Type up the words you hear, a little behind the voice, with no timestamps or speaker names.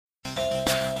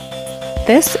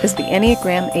This is the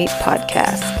Enneagram 8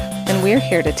 podcast, and we're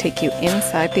here to take you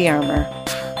inside the armor.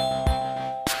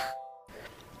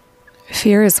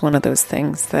 Fear is one of those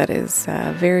things that is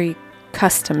very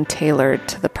custom tailored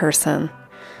to the person.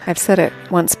 I've said it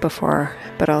once before,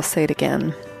 but I'll say it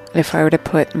again. If I were to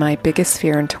put my biggest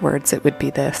fear into words, it would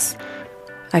be this.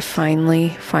 I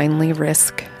finally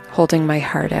risk holding my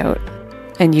heart out,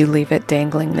 and you leave it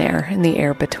dangling there in the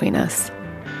air between us.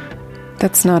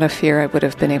 That's not a fear I would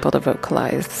have been able to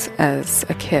vocalize as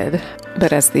a kid,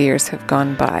 but as the years have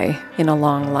gone by, in a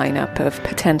long lineup of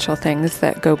potential things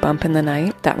that go bump in the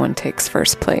night, that one takes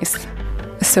first place.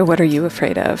 So what are you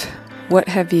afraid of? What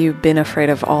have you been afraid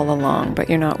of all along, but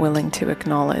you're not willing to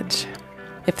acknowledge?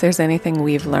 If there's anything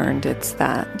we've learned, it's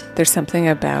that there's something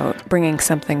about bringing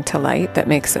something to light that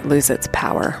makes it lose its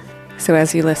power. So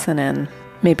as you listen in,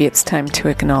 maybe it's time to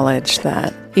acknowledge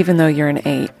that even though you're an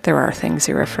 8, there are things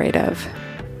you're afraid of.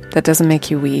 That doesn't make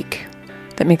you weak.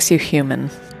 That makes you human.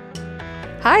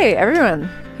 Hi, everyone.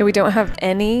 We don't have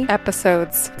any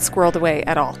episodes squirreled away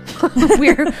at all.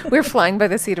 We're flying by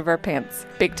the seat of our pants,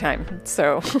 big time.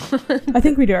 So I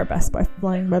think we do our best by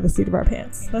flying by the seat of our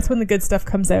pants. That's when the good stuff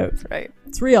comes out. Right.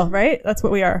 It's real, right? That's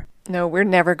what we are. No, we're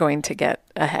never going to get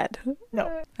ahead.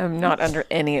 No. I'm not under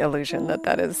any illusion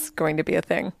that is going to be a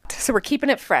thing. So we're keeping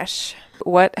it fresh.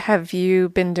 What have you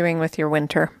been doing with your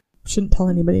winter? Shouldn't tell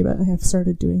anybody, but I have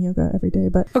started doing yoga every day.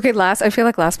 But okay, I feel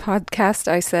like last podcast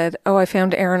I said, I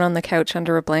found Erin on the couch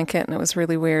under a blanket, and it was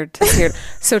really weird to see her.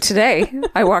 So today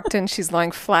I walked in, she's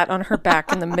lying flat on her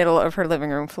back in the middle of her living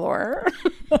room floor.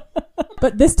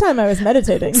 But this time I was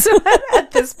meditating. So at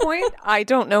this point, I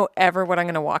don't know ever what I'm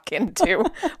going to walk into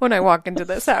when I walk into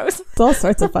this house. It's all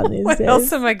sorts of fun these days. What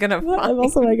else am I going to find? What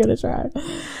else am I going to try?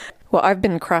 Well, I've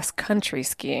been cross-country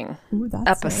skiing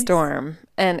up a storm,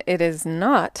 and it's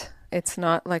not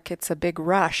like it's a big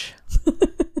rush.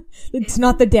 It's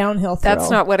not the downhill thrill. That's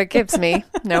not what it gives me.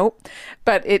 Nope.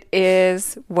 But it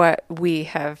is what we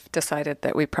have decided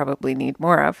that we probably need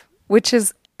more of, which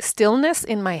is stillness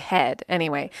in my head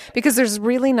anyway, because there's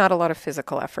really not a lot of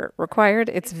physical effort required.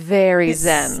 It's very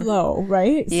zen. Slow,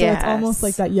 right? Yes. So it's almost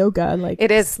like that yoga. Like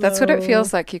it is. Slow. That's what it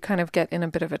feels like. You kind of get in a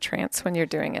bit of a trance when you're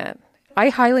doing it. I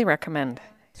highly recommend.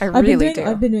 I've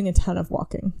been doing a ton of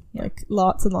walking, like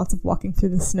lots and lots of walking through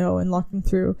the snow and walking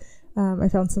through. I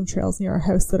found some trails near our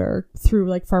house that are through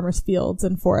like farmers' fields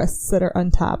and forests that are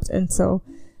untapped, and so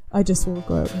I just will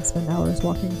go out and spend hours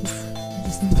walking because I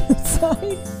just need to be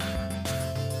outside.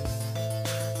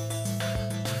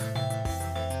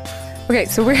 Okay,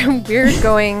 so we're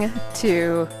going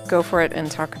to go for it and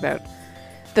talk about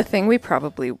the thing we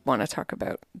probably want to talk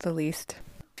about the least: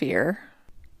 fear.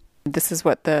 This is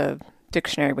what the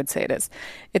dictionary would say it is.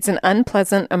 It's an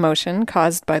unpleasant emotion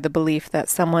caused by the belief that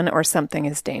someone or something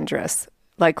is dangerous,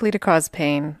 likely to cause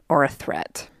pain, or a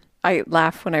threat. I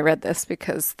laugh when I read this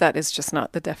because that is just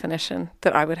not the definition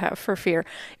that I would have for fear.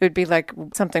 It would be like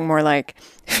something more like,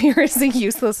 fear is a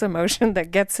useless emotion that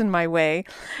gets in my way,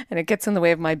 and it gets in the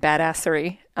way of my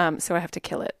badassery, so I have to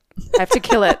kill it. I have to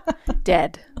kill it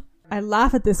dead. I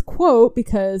laugh at this quote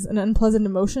because an unpleasant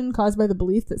emotion caused by the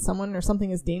belief that someone or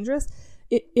something is dangerous.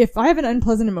 If I have an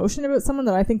unpleasant emotion about someone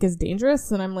that I think is dangerous,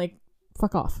 then I'm like,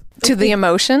 fuck off. To the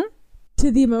emotion? To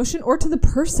the emotion or to the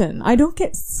person. I don't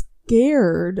get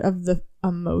scared of the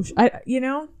emotion. I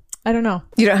don't know.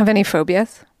 You don't have any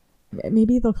phobias?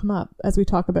 Maybe they'll come up as we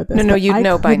talk about this. No, you'd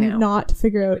know by now. I could not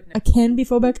figure out. I can be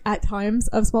phobic at times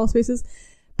of small spaces.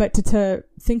 But to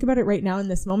think about it right now in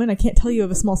this moment, I can't tell you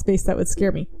of a small space that would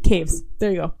scare me. Caves.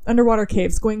 There you go. Underwater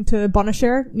caves. Going to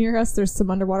Bonachère near us, there's some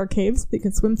underwater caves that you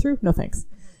can swim through. No thanks.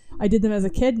 I did them as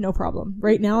a kid, no problem.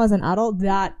 Right now, as an adult,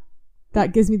 that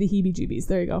gives me the heebie-jeebies.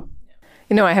 There you go.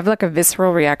 I have like a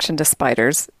visceral reaction to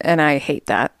spiders, and I hate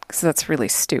that because that's really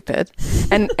stupid.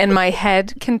 And my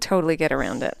head can totally get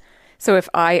around it. So if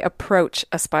I approach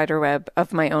a spider web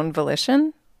of my own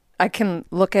volition, I can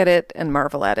look at it and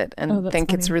marvel at it and think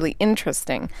funny. It's really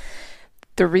interesting.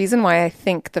 The reason why I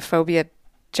think the phobia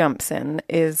jumps in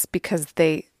is because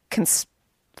they can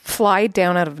fly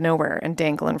down out of nowhere and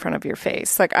dangle in front of your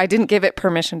face. Like, I didn't give it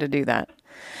permission to do that.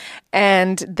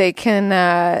 And they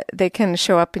can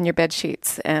show up in your bed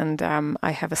sheets. And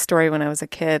I have a story when I was a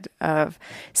kid of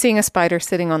seeing a spider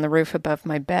sitting on the roof above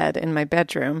my bed in my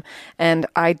bedroom. And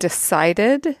I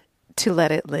decided to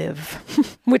let it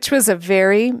live, which was a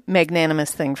very magnanimous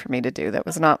thing for me to do. That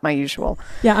was not my usual.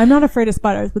 Yeah, I'm not afraid of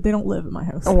spiders, but they don't live in my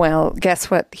house. Well,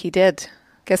 guess what he did?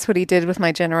 Guess what he did with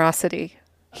my generosity?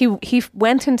 He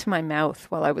went into my mouth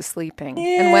while I was sleeping.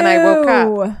 Ew. And when I woke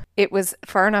up, it was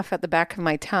far enough at the back of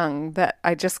my tongue that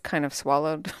I just kind of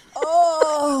swallowed.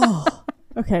 Oh.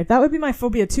 Okay, that would be my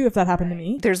phobia too if that happened to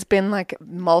me. There's been like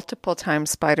multiple times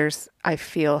spiders, I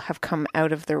feel, have come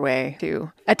out of their way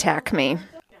to attack me.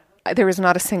 There is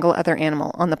not a single other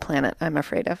animal on the planet I'm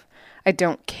afraid of. I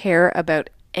don't care about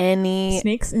any...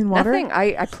 Snakes in water? Nothing.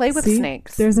 I play with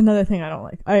snakes. There's another thing I don't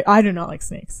like. I do not like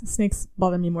snakes. Snakes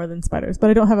bother me more than spiders, but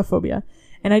I don't have a phobia.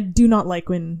 And I do not like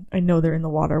when I know they're in the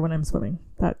water when I'm swimming.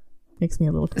 That makes me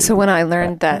a little creepy. So when I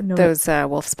learned that those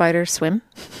wolf spiders swim...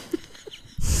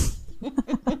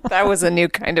 That was a new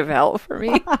kind of hell for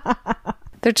me.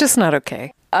 They're just not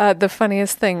okay. The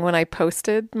funniest thing, when I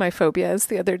posted my phobias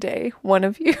the other day, one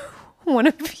of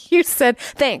you said,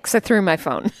 "Thanks, I threw my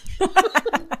phone."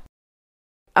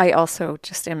 I also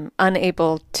just am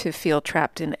unable to feel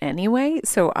trapped in any way,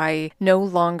 so I no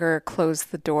longer close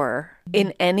the door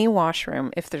in any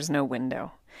washroom if there's no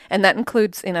window. And that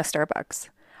includes in a Starbucks.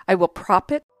 I will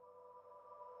prop it.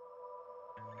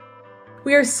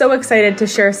 We are so excited to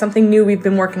share something new we've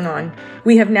been working on.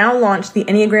 We have now launched the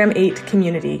Enneagram 8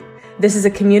 community. This is a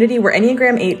community where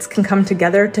Enneagram 8s can come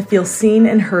together to feel seen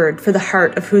and heard for the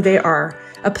heart of who they are,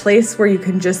 a place where you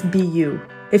can just be you.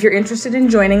 If you're interested in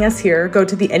joining us here, go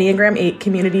to the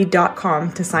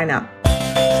Enneagram8community.com to sign up.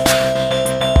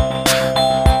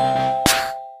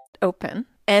 Open.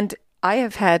 And I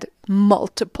have had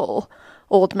multiple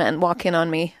old men walk in on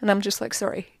me, and I'm just like,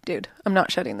 sorry, dude, I'm not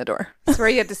shutting the door.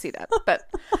 Sorry you had to see that, but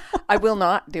I will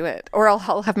not do it. Or I'll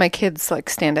have my kids like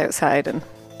stand outside and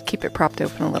keep it propped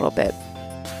open a little bit.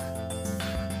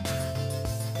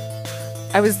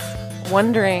 I was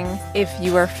wondering if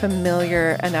you are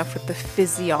familiar enough with the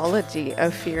physiology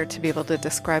of fear to be able to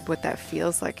describe what that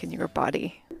feels like in your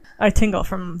body. I tingle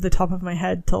from the top of my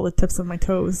head till the tips of my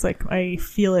toes. Like I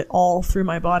feel it all through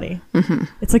my body. Mm-hmm.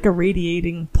 It's like a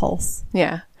radiating pulse.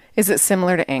 Yeah. Is it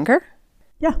similar to anger?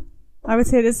 Yeah. I would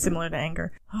say it is similar to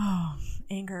anger. Oh,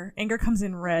 anger. Anger comes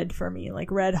in red for me, like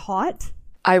red hot.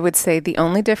 I would say the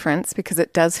only difference, because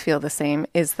it does feel the same,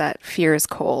 is that fear is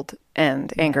cold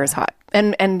and anger is hot.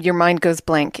 And your mind goes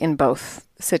blank in both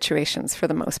situations for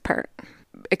the most part.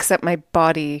 Except my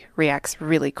body reacts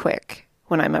really quick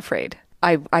when I'm afraid.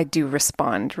 I do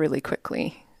respond really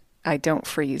quickly. I don't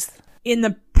freeze. In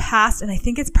the past, and I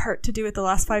think it's part to do with the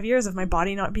last 5 years of my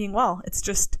body not being well. It's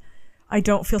just, I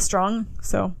don't feel strong.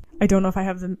 So I don't know if I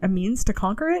have a means to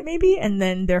conquer it maybe. And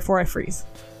then therefore I freeze.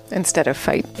 Instead of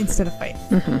fight.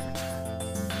 Mm-hmm.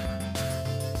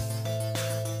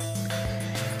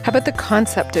 How about the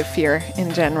concept of fear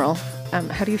in general?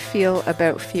 How do you feel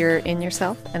about fear in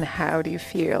yourself? And how do you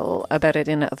feel about it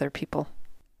in other people?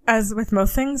 As with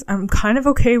most things, I'm kind of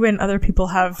okay when other people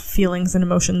have feelings and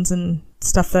emotions and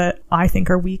stuff that I think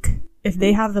are weak. If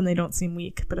they have them, they don't seem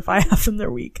weak. But if I have them,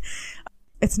 they're weak.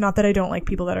 It's not that I don't like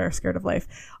people that are scared of life.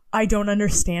 I don't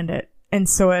understand it. And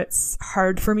so it's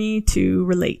hard for me to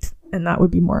relate. And that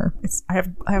would be more, I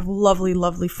have lovely,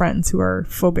 lovely friends who are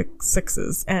phobic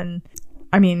sixes. And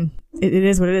I mean, it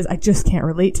is what it is. I just can't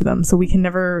relate to them. So we can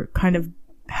never kind of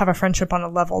have a friendship on a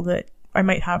level that I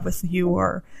might have with you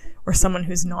or someone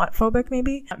who's not phobic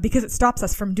maybe, because it stops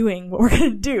us from doing what we're going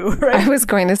to do, right? I was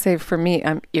going to say, for me,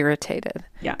 I'm irritated.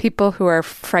 Yeah. People who are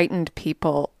frightened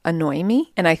people annoy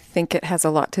me. And I think it has a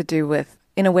lot to do with,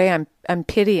 in a way, I'm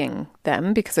pitying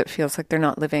them because it feels like they're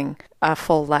not living a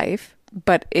full life.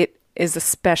 But it is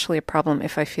especially a problem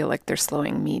if I feel like they're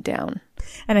slowing me down.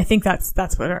 And I think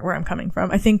that's where I'm coming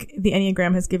from. I think the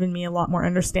Enneagram has given me a lot more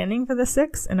understanding for the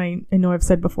 6. And I know I've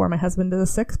said before, my husband is a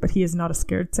 6, but he is not a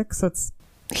scared 6. So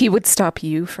he would stop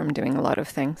you from doing a lot of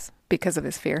things because of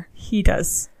his fear. He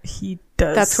does.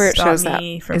 That's where it shows up.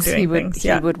 He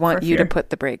would want you to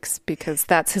put the brakes because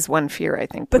that's his one fear, I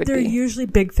think. But they're usually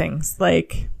big things.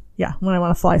 Like, yeah, when I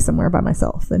want to fly somewhere by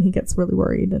myself, then he gets really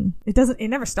worried, and it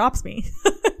never stops me.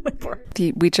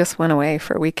 We just went away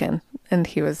for a weekend, and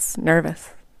he was nervous.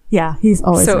 Yeah, he's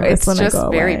always nervous when I go away. So it's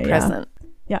just very present.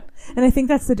 Yeah. And I think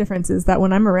that's the difference, is that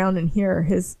when I'm around in here,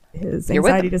 his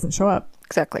anxiety doesn't show up.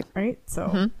 Exactly. Right?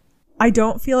 So I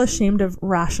don't feel ashamed of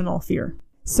rational fear.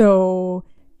 So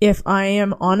if I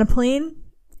am on a plane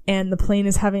and the plane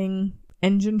is having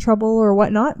engine trouble or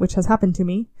whatnot, which has happened to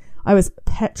me, I was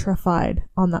petrified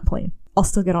on that plane. I'll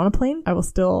still get on a plane. I will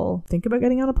still think about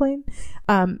getting on a plane.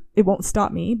 It won't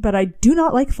stop me, but I do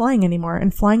not like flying anymore.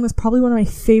 And flying was probably one of my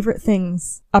favorite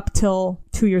things up till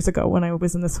 2 years ago when I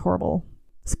was in this horrible...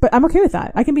 But I'm okay with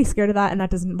that. I can be scared of that, and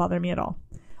that doesn't bother me at all.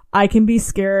 I can be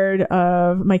scared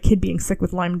of my kid being sick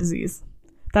with Lyme disease.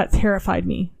 That terrified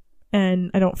me. And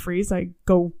I don't freeze. I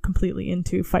go completely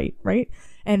into fight, right?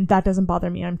 And that doesn't bother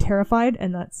me. I'm terrified,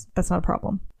 and that's not a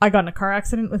problem. I got in a car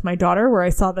accident with my daughter where I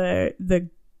saw the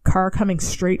car coming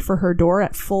straight for her door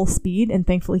at full speed, and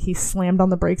thankfully he slammed on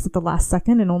the brakes at the last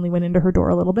second and only went into her door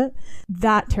a little bit.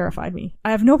 That terrified me.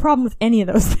 I have no problem with any of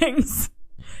those things.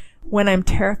 When I'm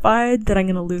terrified that I'm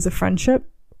going to lose a friendship,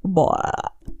 blah.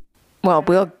 Well,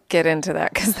 we'll get into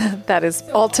that because that is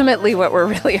ultimately what we're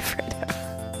really afraid of.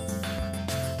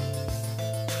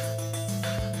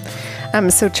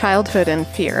 So childhood and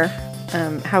fear,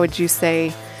 how would you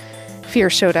say fear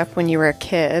showed up when you were a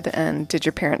kid, and did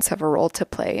your parents have a role to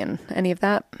play in any of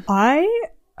that? I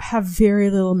have very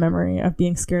little memory of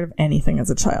being scared of anything as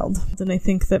a child. And I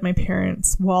think that my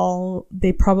parents, while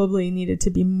they probably needed to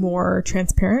be more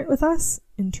transparent with us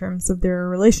in terms of their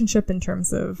relationship, in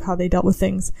terms of how they dealt with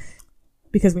things,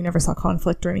 because we never saw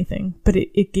conflict or anything, but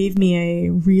it gave me a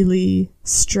really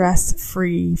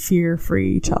stress-free,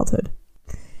 fear-free childhood.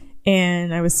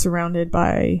 And I was surrounded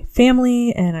by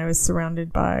family, and I was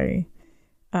surrounded by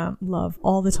love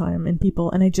all the time and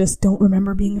people, and I just don't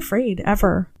remember being afraid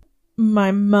ever.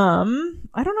 My mom,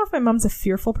 I don't know if my mom's a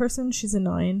fearful person. She's a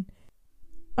 9.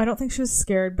 I don't think she was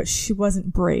scared, but she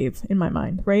wasn't brave in my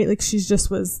mind, right? Like she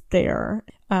just was there.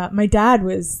 My dad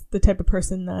was the type of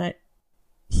person that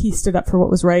he stood up for what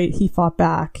was right. He fought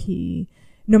back.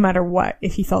 No matter what,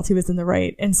 if he felt he was in the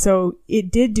right. And so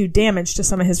it did do damage to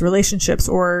some of his relationships,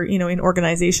 or, you know, in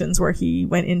organizations where he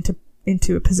went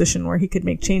into a position where he could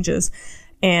make changes,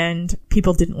 and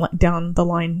people didn't let down the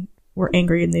line, were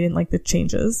angry, and they didn't like the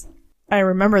changes. I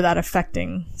remember that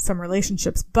affecting some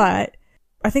relationships, but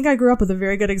I think I grew up with a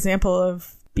very good example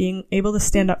of being able to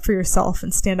stand up for yourself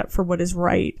and stand up for what is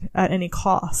right at any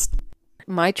cost.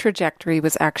 My trajectory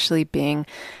was actually being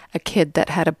a kid that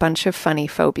had a bunch of funny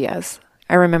phobias.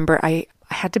 I remember I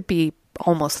had to be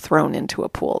almost thrown into a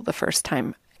pool the first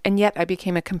time, and yet I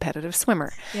became a competitive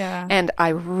swimmer. Yeah. And I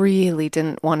really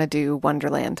didn't want to do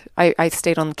Wonderland. I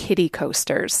stayed on kiddie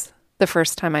coasters the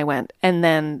first time I went, and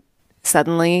then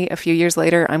suddenly, a few years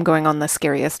later, I'm going on the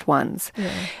scariest ones.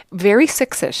 Yeah. Very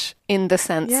six-ish in the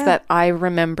sense that I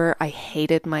remember I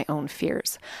hated my own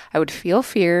fears. I would feel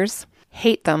fears,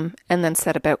 hate them, and then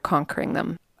set about conquering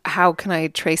them. How can I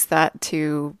trace that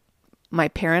to my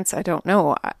parents? I don't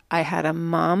know. I had a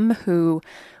mom who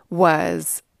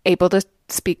was able to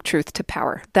speak truth to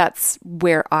power. That's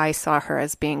where I saw her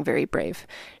as being very brave.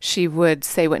 She would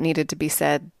say what needed to be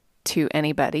said to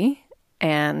anybody,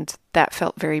 and that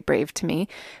felt very brave to me.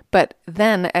 But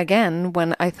then again,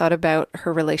 when I thought about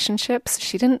her relationships,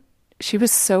 she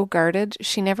was so guarded.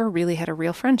 She never really had a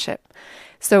real friendship.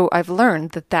 So I've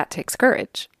learned that takes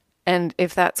courage. And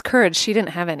if that's courage, she didn't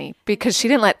have any, because she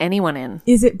didn't let anyone in.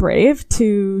 Is it brave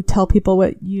to tell people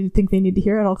what you think they need to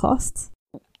hear at all costs?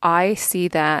 I see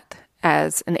that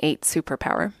as an 8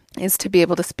 superpower, is to be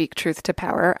able to speak truth to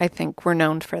power. I think we're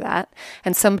known for that.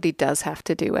 And somebody does have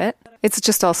to do it. It's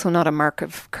just also not a mark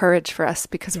of courage for us,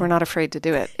 because we're not afraid to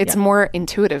do it. It's more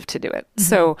intuitive to do it. Mm-hmm.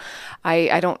 So I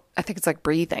think it's like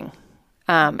breathing.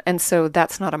 And so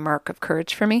that's not a mark of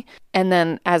courage for me. And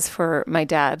then as for my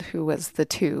dad, who was the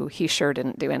 2, he sure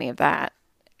didn't do any of that.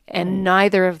 And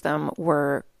neither of them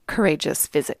were courageous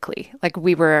physically. Like,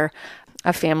 we were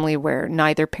a family where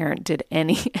neither parent did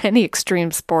any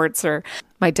extreme sports, or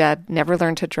my dad never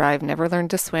learned to drive, never learned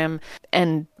to swim,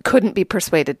 and couldn't be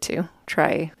persuaded to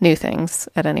try new things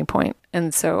at any point.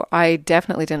 And so I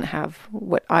definitely didn't have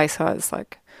what I saw as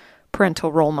like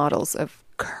parental role models of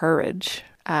courage.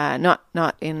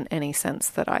 Not in any sense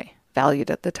that I valued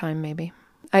at the time, maybe.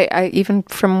 I even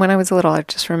from when I was little, I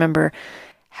just remember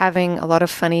having a lot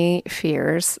of funny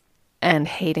fears and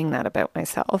hating that about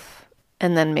myself,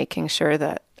 and then making sure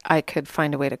that I could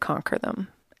find a way to conquer them.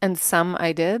 And some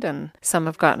I did, and some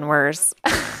have gotten worse.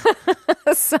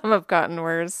 Some have gotten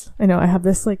worse. I know. I have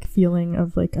this like feeling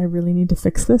of like, I really need to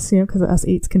fix this, you know, because us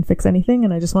 8s can fix anything.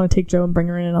 And I just want to take Jo and bring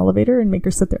her in an elevator and make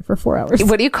her sit there for 4 hours.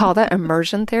 What do you call that?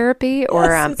 Immersion therapy or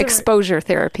yes, exposure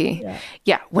therapy?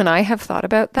 Yeah. When I have thought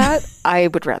about that, I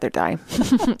would rather die.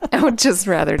 I would just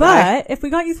rather die. But if we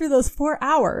got you through those 4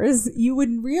 hours, you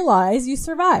would realize you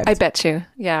survived. I bet you.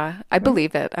 Yeah. I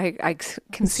believe it. I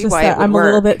can see just why it would I'm work. a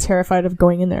little bit terrified of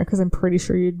going in there, because I'm pretty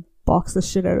sure you'd box the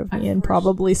shit out of me and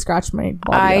probably scratch my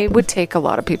body I up. would take a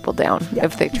lot of people down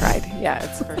if they tried. Yeah,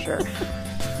 it's for sure.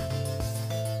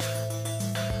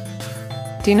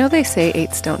 Do you know they say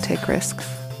 8s don't take risks?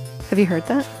 Have you heard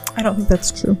that? I don't think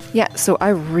that's true. Yeah, so I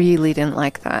really didn't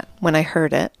like that when I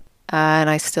heard it, and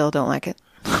I still don't like it.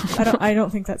 I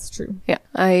don't think that's true. Yeah,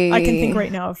 I can think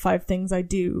right now of 5 things I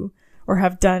do or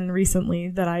have done recently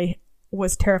that I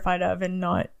was terrified of and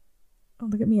not. Oh,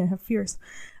 look at me! I have fears.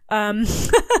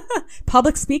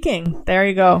 Public speaking. There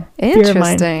you go.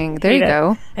 Interesting. There you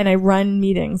go. And I run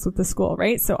meetings with the school,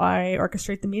 right? So I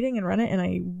orchestrate the meeting and run it, and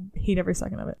I hate every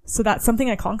second of it. So that's something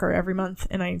I conquer every month,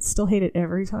 and I still hate it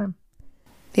every time.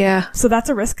 Yeah. So that's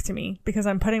a risk to me because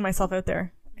I'm putting myself out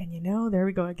there. And there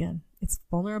we go again. It's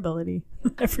vulnerability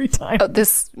every time. Oh,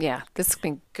 this is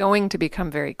going to become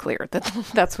very clear.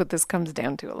 That's what this comes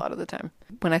down to a lot of the time.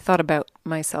 When I thought about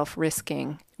myself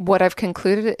risking, what I've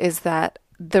concluded is that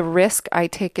the risk I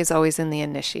take is always in the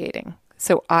initiating.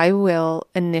 So I will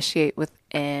initiate with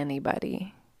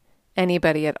anybody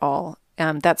at all.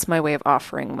 That's my way of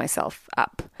offering myself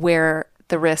up. Where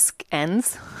the risk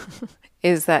ends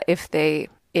is that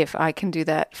if I can do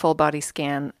that full body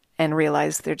scan and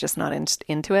realize they're just not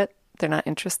into it, they're not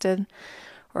interested,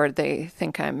 or they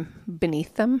think I'm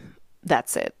beneath them,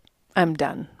 that's it. I'm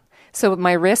done. So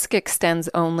my risk extends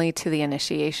only to the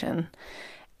initiation.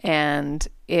 And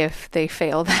if they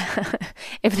fail that,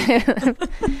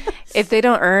 if they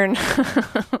don't earn,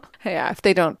 if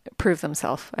they don't prove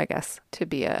themselves, I guess, to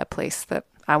be a place that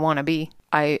I want to be,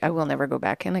 I will never go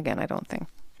back in again, I don't think.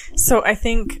 So I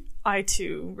think I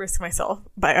too risk myself,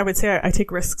 but I would say I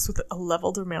take risks with a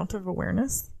leveled amount of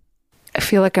awareness. I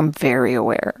feel like I'm very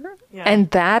aware. Yeah. And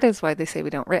that is why they say we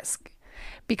don't risk,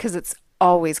 because it's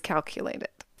always calculated.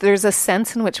 There's a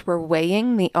sense in which we're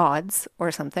weighing the odds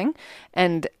or something.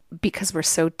 And because we're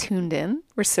so tuned in,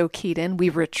 we're so keyed in, we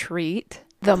retreat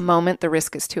the moment the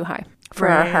risk is too high for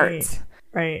our hearts.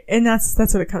 Right. And that's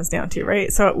what it comes down to,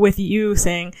 right? So with you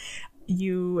saying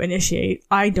you initiate,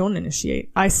 I don't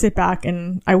initiate. I sit back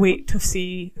and I wait to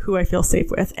see who I feel safe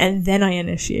with, and then I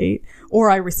initiate or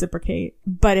I reciprocate.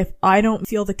 But if I don't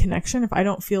feel the connection, if I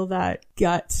don't feel that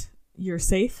gut, you're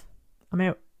safe, I'm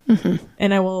out. Mm-hmm.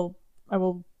 And I will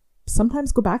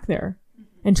sometimes go back there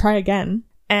and try again.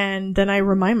 And then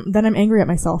I'm angry at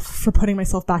myself for putting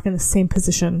myself back in the same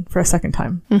position for a second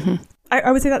time. Mm-hmm. I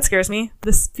would say that scares me.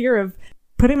 This fear of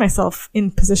putting myself in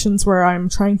positions where I'm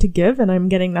trying to give and I'm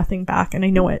getting nothing back, and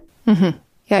I know it. Mm-hmm.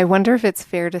 Yeah, I wonder if it's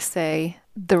fair to say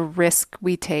the risk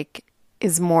we take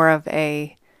is more of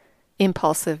a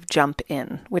impulsive jump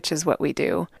in, which is what we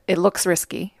do. It looks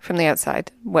risky from the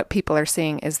outside. What people are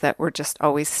seeing is that we're just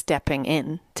always stepping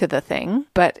in to the thing.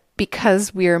 But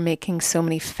because we are making so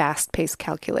many fast-paced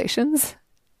calculations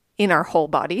in our whole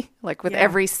body, like with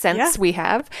every sense we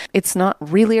have, it's not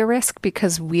really a risk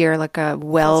because we are like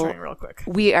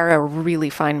we are a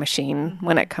really fine machine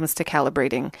when it comes to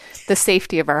calibrating the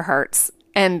safety of our hearts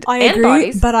and agree,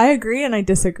 bodies. But I agree and I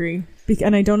disagree.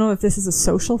 And I don't know if this is a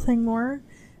social thing more,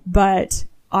 but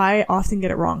I often get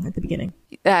it wrong at the beginning.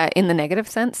 In the negative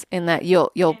sense, in that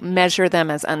you'll measure them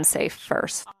as unsafe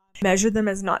first. Measure them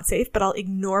as not safe, but I'll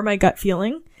ignore my gut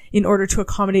feeling in order to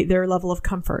accommodate their level of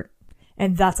comfort.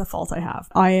 And that's a fault I have.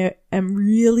 I am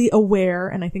really aware,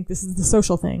 and I think this is the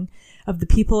social thing, of the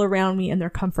people around me and their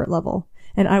comfort level.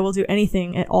 And I will do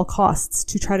anything at all costs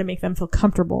to try to make them feel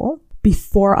comfortable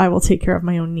before I will take care of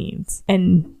my own needs.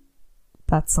 And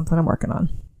that's something I'm working on.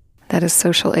 That is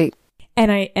social 8.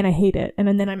 And I hate it.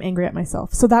 And then I'm angry at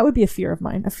myself. So that would be a fear of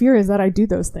mine. A fear is that I do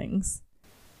those things.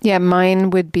 Yeah,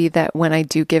 mine would be that when I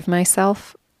do give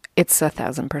myself, it's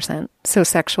 1,000%. So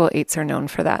sexual 8s are known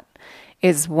for that.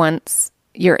 Is once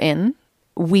you're in,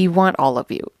 we want all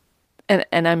of you.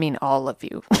 And I mean all of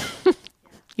you.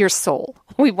 Your soul.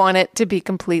 We want it to be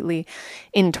completely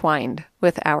entwined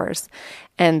with ours.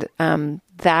 And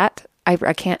that,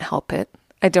 I can't help it.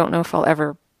 I don't know if I'll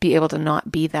ever be able to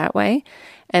not be that way.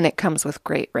 And it comes with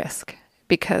great risk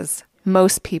because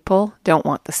most people don't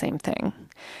want the same thing.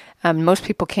 Most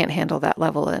people can't handle that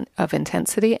level of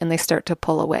intensity and they start to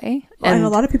pull away. And a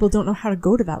lot of people don't know how to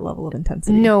go to that level of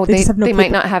intensity. No, they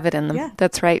might not have it in them. Yeah.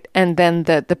 That's right. And then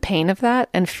the pain of that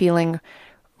and feeling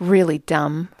really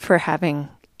dumb for having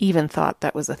even thought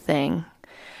that was a thing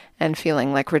and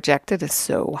feeling like rejected is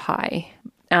so high.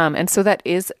 And so that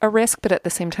is a risk, but at the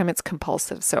same time, it's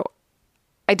compulsive. So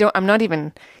I'm not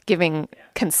even giving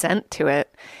consent to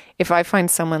it. If I find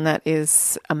someone that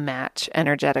is a match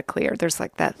energetically, or there's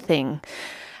like that thing,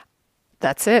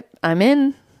 that's it. I'm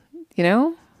in,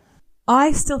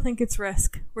 I still think it's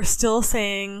risk. We're still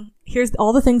saying, here's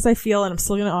all the things I feel, and I'm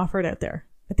still going to offer it out there.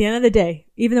 At the end of the day,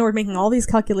 even though we're making all these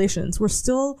calculations, we're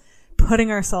still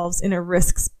putting ourselves in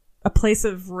a place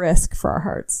of risk for our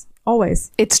hearts.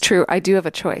 Always. It's true. I do have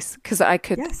a choice because I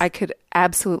could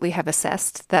absolutely have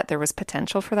assessed that there was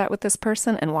potential for that with this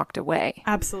person and walked away.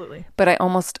 Absolutely. But I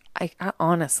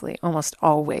honestly almost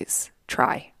always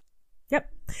try. Yep.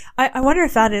 I wonder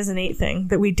if that is an 8 thing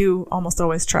that we do almost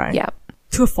always try. Yeah.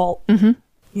 To a fault.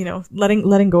 Mm-hmm.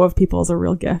 Letting go of people is a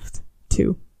real gift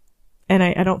too. And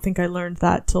I don't think I learned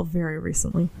that till very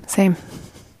recently. Same.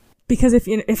 Because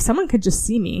if someone could just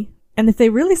see me, and if they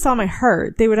really saw my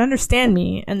heart, they would understand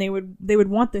me, and they would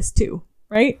want this too,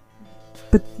 right?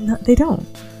 But no, they don't,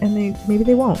 and maybe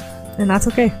they won't, and that's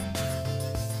okay.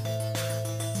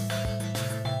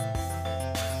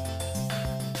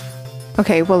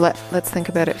 Okay, well, let's think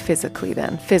about it physically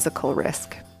then. Physical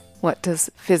risk. What does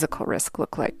physical risk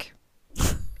look like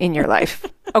in your life?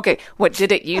 Okay, what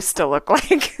did it used to look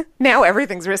like? Now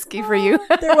everything's risky for you.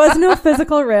 There was no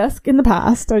physical risk in the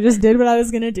past. I just did what I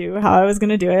was going to do, how I was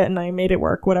going to do it, and I made it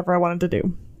work, whatever I wanted to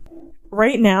do.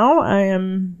 Right now, I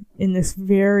am in this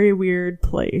very weird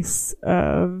place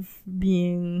of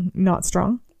being not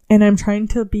strong, and I'm trying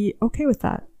to be okay with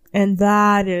that. And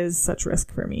that is such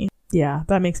risk for me. Yeah,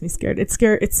 that makes me scared. It's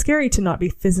scary to not be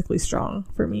physically strong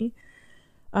for me.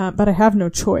 But I have no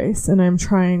choice, and I'm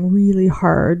trying really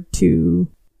hard to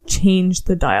change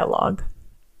the dialogue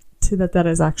to that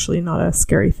is actually not a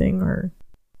scary thing,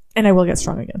 and I will get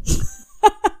strong again.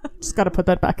 Just got to put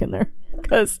that back in there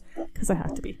because I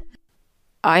have to be.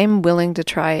 I'm willing to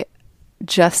try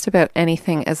just about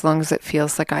anything as long as it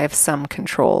feels like I have some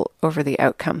control over the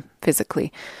outcome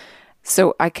physically.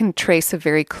 So I can trace a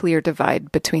very clear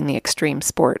divide between the extreme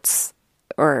sports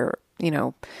or,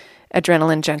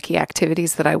 adrenaline junkie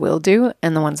activities that I will do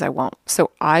and the ones I won't.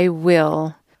 So I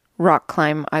will rock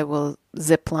climb, I will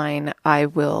zip line, I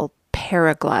will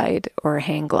paraglide or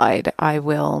hang glide, I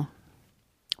will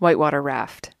whitewater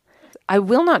raft. I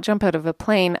will not jump out of a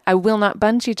plane. I will not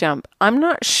bungee jump. I'm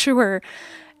not sure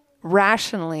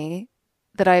rationally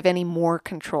that I have any more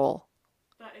control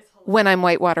when I'm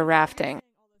whitewater rafting.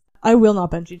 I will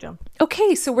not bungee jump.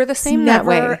 Okay, so we're the same that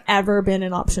way. Never, ever been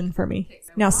an option for me.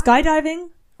 Now,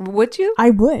 skydiving. Would you? I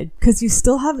would, because you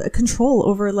still have control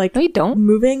over, No, you don't.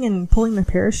 moving and pulling the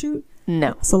parachute.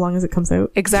 No. So long as it comes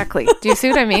out. Exactly. Do you see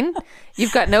what I mean?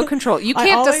 You've got no control. You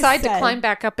can't decide to climb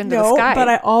back up into the sky. But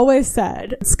I always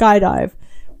said skydive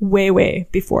way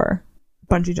before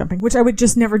bungee jumping, which I would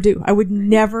just never do. I would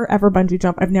never, ever bungee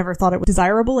jump. I've never thought it was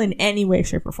desirable in any way,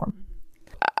 shape, or form.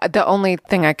 The only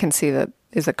thing I can see that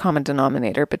is a common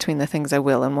denominator between the things I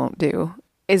will and won't do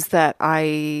is that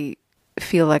I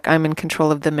feel like I'm in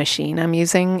control of the machine I'm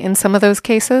using in some of those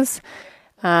cases.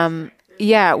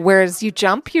 Yeah, whereas you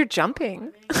jump, you're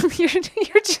jumping. you're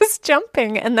just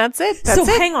jumping, and that's it.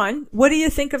 Hang on. What do you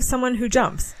think of someone who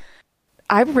jumps?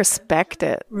 I respect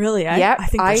it. Really? Yeah, I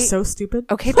think they're so stupid.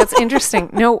 Okay, that's interesting.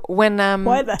 No, when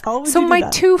why the hell would you do my that?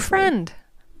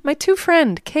 my two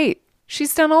friend, Kate,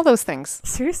 she's done all those things.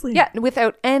 Seriously? Yeah,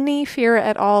 without any fear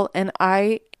at all, and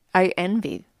I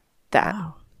envy that.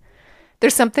 Wow.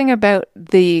 There's something about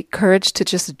the courage to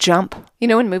just jump.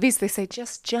 In movies they say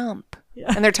just jump.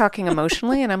 Yeah. And they're talking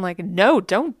emotionally, and I'm like, no,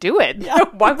 don't do it. Yeah,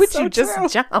 why would you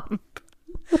just jump?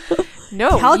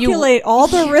 No, calculate all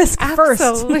the risk first.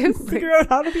 Absolutely. Figure out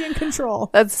how to be in control.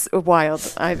 That's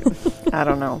wild. I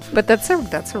don't know, but that's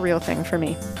a real thing for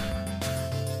me.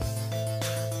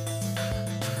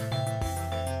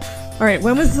 All right,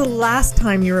 when was the last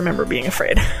time you remember being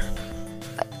afraid?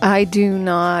 I do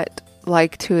not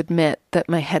like to admit that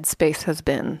my headspace has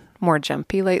been more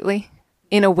jumpy lately.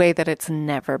 In a way that it's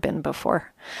never been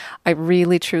before. I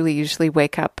really, truly usually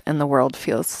wake up and the world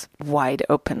feels wide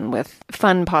open with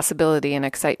fun possibility and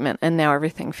excitement. And now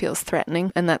everything feels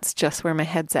threatening. And that's just where my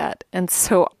head's at. And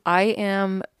so I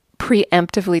am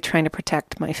preemptively trying to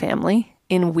protect my family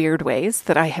in weird ways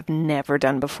that I have never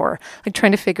done before. Like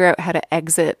trying to figure out how to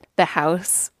exit the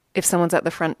house if someone's at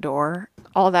the front door.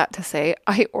 All that to say,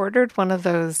 I ordered one of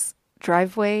those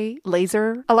driveway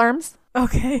laser alarms.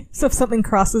 Okay. So if something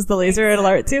crosses the laser, it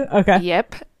alerts you? Okay.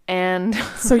 Yep. And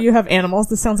so you have animals.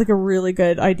 This sounds like a really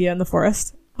good idea in the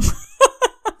forest.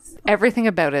 Everything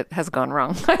about it has gone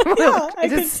wrong.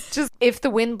 Just if the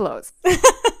wind blows.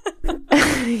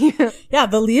 Yeah,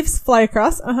 the leaves fly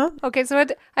across. Okay, so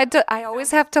I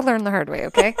always have to learn the hard way,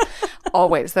 okay?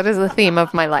 Always. That is the theme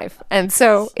of my life. And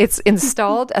so it's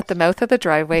installed at the mouth of the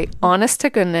driveway. Honest to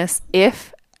goodness,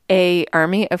 if a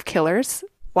army of killers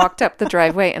walked up the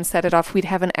driveway and set it off, we'd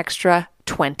have an extra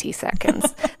 20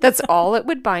 seconds. That's all it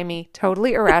would buy me.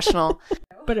 Totally irrational.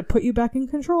 But it put you back in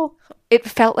control. It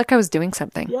felt like I was doing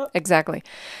something. Yep. Exactly.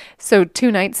 So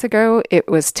 2 nights ago, it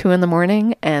was 2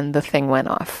 a.m. and the thing went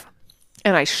off.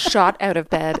 And I shot out of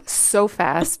bed so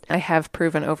fast. I have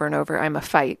proven over and over I'm a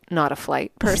fight, not a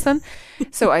flight person.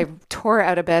 So I tore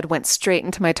out of bed, went straight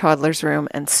into my toddler's room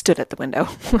and stood at the window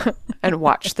and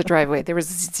watched the driveway. There was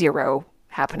zero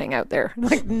happening out there.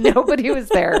 Like nobody was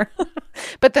there.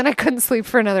 But then I couldn't sleep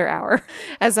for another hour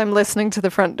as I'm listening to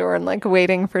the front door and like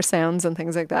waiting for sounds and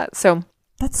things like that. So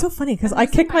that's so funny because I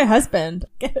kicked my husbut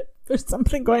There's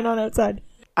something going on outside.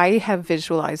 I have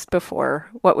visualized before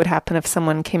what would happen if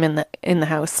someone came in the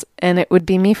house, and it would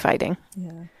be me fighting.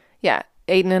 Yeah. Yeah.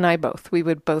 Aiden and I we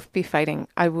would both be fighting.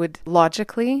 I would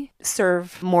logically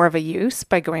serve more of a use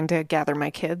by going to gather my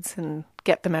kids and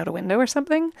get them out a window or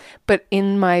something. But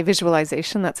in my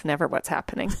visualization, that's never what's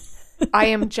happening. I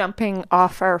am jumping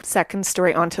off our second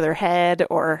story onto their head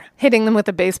or hitting them with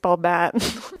a baseball bat.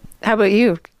 How about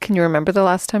you? Can you remember the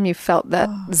last time you felt that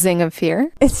zing of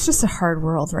fear? It's just a hard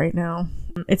world right now.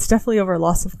 It's definitely over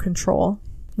loss of control.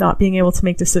 Not being able to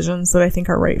make decisions that I think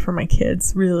are right for my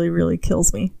kids really, really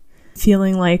kills me.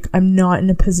 Feeling like I'm not in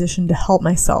a position to help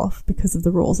myself because of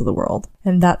the rules of the world.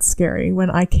 And that's scary when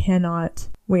I cannot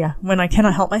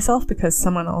help myself because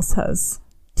someone else has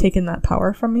taken that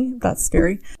power from me. That's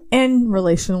scary. And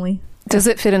relationally. Does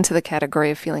it fit into the category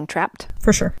of feeling trapped?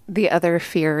 For sure. The other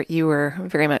fear, you were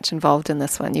very much involved in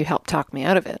this one, you helped talk me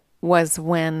out of it, was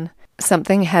when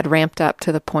something had ramped up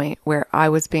to the point where I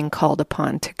was being called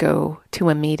upon to go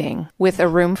to a meeting with a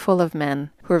room full of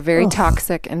men who were very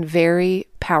toxic and very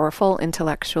powerful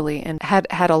intellectually and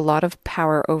had a lot of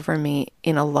power over me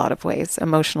in a lot of ways,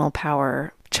 emotional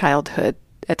power, childhood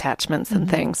attachments and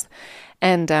things.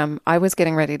 And I was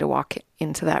getting ready to walk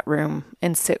into that room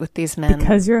and sit with these men.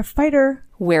 Because you're a fighter.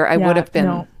 Where I would have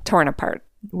been torn apart.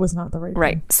 It was not the right thing.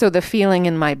 Right. So the feeling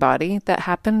in my body that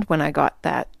happened when I got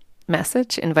that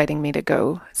message inviting me to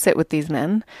go sit with these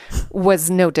men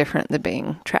was no different than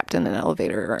being trapped in an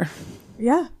elevator.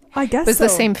 Yeah, I guess it was the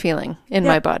same feeling in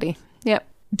my body. Yep.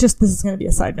 Just, this is going to be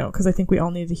a side note because I think we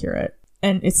all need to hear it.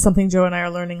 And it's something Joe and I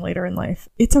are learning later in life.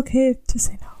 It's okay to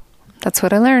say no. That's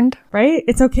what I learned. Right?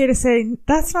 It's okay to say,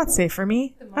 that's not safe for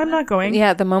me. I'm not going.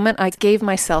 Yeah, the moment I gave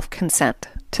myself consent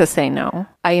to say no,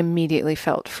 I immediately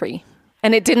felt free.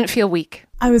 And it didn't feel weak.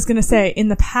 I was going to say, in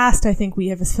the past, I think we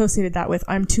have associated that with,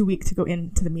 I'm too weak to go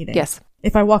into the meeting. Yes.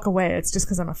 If I walk away, it's just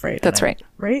because I'm afraid. That's right.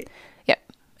 Right? Yeah.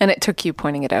 And it took you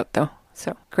pointing it out, though.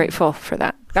 So grateful for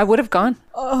that. I would have gone.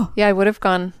 Oh. Yeah, I would have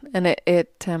gone. And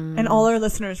and all our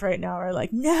listeners right now are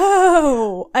like,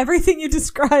 no! Everything you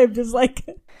described is like...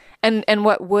 And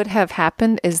what would have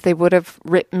happened is they would have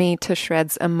ripped me to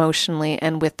shreds emotionally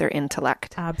and with their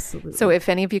intellect. Absolutely. So if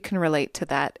any of you can relate to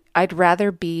that, I'd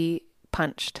rather be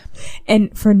punched.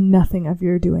 And for nothing of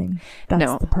your doing.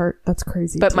 That's the part that's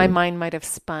crazy. But too. my mind might have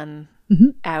spun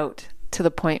out to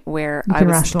the point where I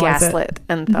was gaslit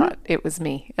and thought it was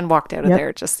me and walked out of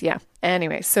there just,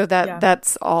 Anyway, so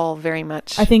that's all very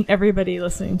much. I think everybody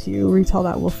listening to you retell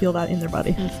that will feel that in their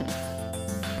body.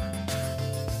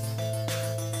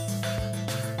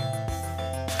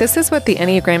 This is what the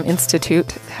Enneagram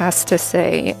Institute has to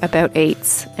say about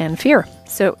 8s and fear.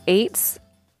 So 8s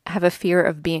have a fear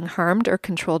of being harmed or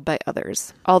controlled by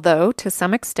others. Although, to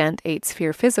some extent, 8s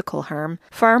fear physical harm,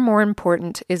 far more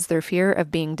important is their fear of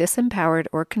being disempowered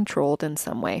or controlled in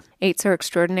some way. 8s are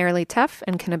extraordinarily tough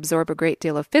and can absorb a great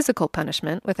deal of physical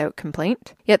punishment without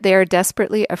complaint, yet they are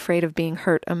desperately afraid of being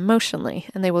hurt emotionally,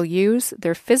 and they will use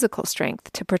their physical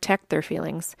strength to protect their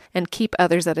feelings and keep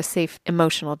others at a safe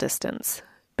emotional distance.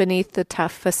 Beneath the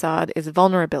tough facade is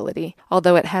vulnerability,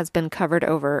 although it has been covered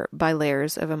over by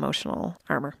layers of emotional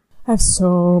armor. I have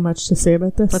so much to say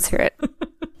about this. Let's hear it.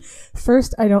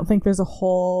 First, I don't think there's a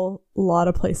whole lot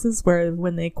of places where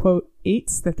when they quote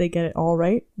 8s that they get it all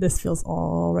right. This feels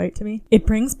all right to me. It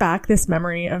brings back this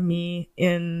memory of me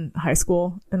in high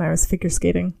school and I was figure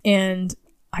skating. And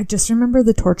I just remember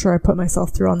the torture I put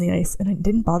myself through on the ice and it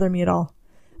didn't bother me at all.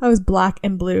 I was black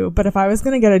and blue, but if I was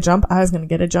going to get a jump, I was going to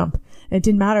get a jump. And it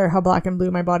didn't matter how black and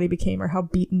blue my body became or how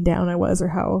beaten down I was or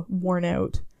how worn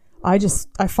out. I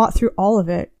fought through all of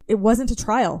it. It wasn't a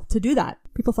trial to do that.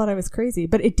 People thought I was crazy,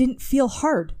 but it didn't feel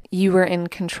hard. You were in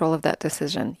control of that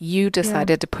decision. You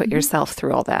decided to put yourself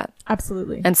through all that.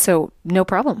 Absolutely. And so, no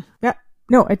problem. Yeah.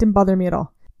 No, it didn't bother me at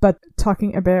all. But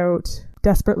talking about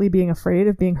desperately being afraid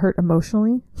of being hurt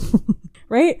emotionally,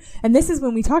 right? And this is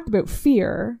when we talked about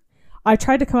fear. I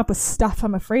tried to come up with stuff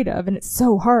I'm afraid of, and it's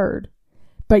so hard.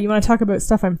 But you want to talk about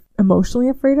stuff I'm emotionally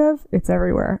afraid of? It's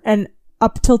everywhere. And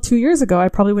up till 2 years ago, I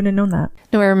probably wouldn't have known that.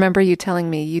 No, I remember you telling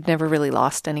me you'd never really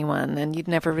lost anyone, and you'd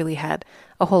never really had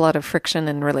a whole lot of friction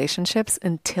in relationships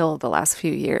until the last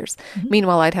few years.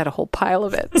 Meanwhile, I'd had a whole pile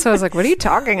of it. So I was like, what are you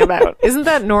talking about? Isn't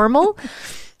that normal?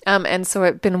 And so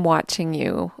I've been watching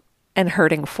you and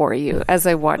hurting for you as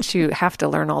I watch you have to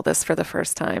learn all this for the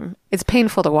first time. It's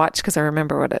painful to watch because I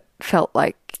remember what it felt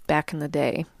like back in the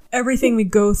day. Everything we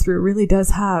go through really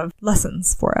does have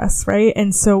lessons for us, right?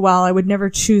 And so while I would never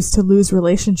choose to lose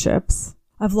relationships,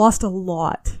 I've lost a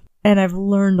lot and I've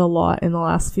learned a lot in the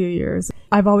last few years.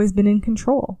 I've always been in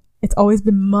control. It's always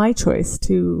been my choice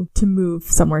to move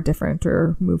somewhere different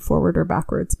or move forward or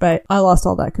backwards. But I lost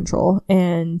all that control,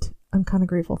 and I'm kind of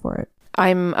grateful for it.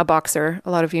 I'm a boxer.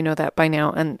 A lot of you know that by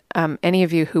now. And any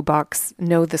of you who box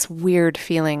know this weird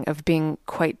feeling of being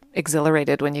quite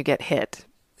exhilarated when you get hit.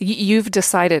 You've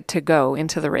decided to go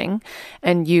into the ring,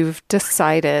 and you've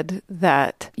decided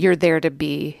that you're there to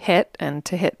be hit and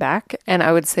to hit back. And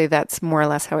I would say that's more or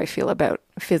less how I feel about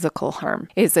physical harm,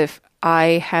 is if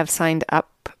I have signed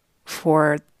up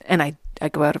for, and I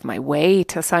go out of my way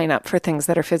to sign up for things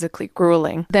that are physically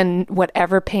grueling, then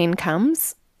whatever pain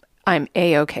comes, I'm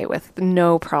A-okay with,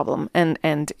 no problem.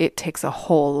 And it takes a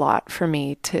whole lot for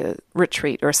me to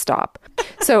retreat or stop.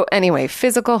 So anyway,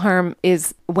 physical harm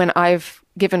is when I've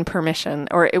given permission,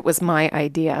 or it was my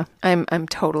idea. I'm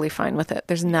totally fine with it.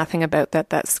 There's nothing about that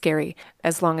that's scary,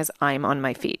 as long as I'm on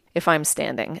my feet, if I'm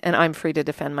standing and I'm free to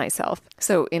defend myself.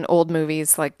 So in old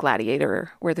movies like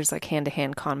Gladiator, where there's like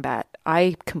hand-to-hand combat,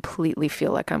 I completely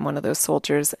feel like I'm one of those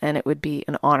soldiers, and it would be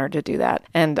an honor to do that.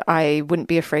 And I wouldn't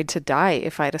be afraid to die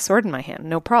if I had a sword in my hand,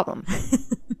 no problem.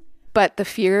 But the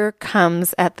fear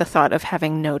comes at the thought of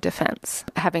having no defense,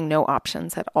 having no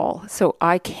options at all. So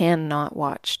I cannot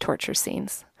watch torture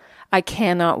scenes. I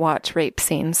cannot watch rape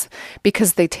scenes,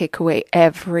 because they take away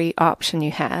every option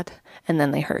you had, and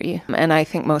then they hurt you. And I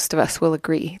think most of us will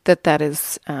agree that that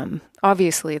is,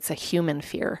 obviously it's a human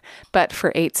fear, but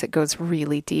for eights it goes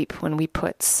really deep when we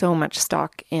put so much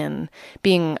stock in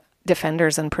being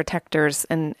defenders and protectors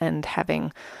and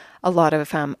having a lot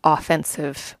of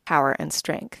offensive power and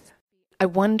strength. I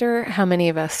wonder how many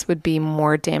of us would be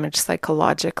more damaged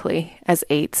psychologically as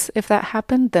eights if that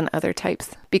happened than other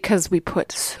types, because we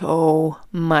put so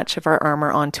much of our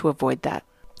armor on to avoid that.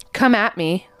 Come at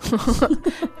me,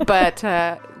 but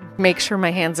make sure my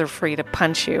hands are free to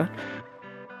punch you.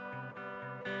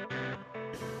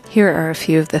 Here are a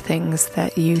few of the things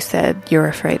that you said you're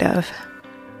afraid of.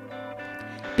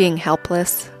 Being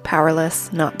helpless,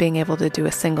 powerless, not being able to do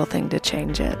a single thing to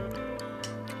change it.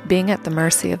 Being at the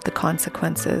mercy of the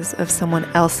consequences of someone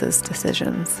else's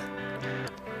decisions.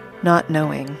 Not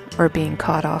knowing or being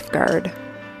caught off guard.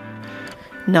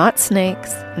 Not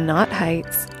snakes, not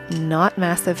heights, not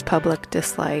massive public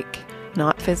dislike,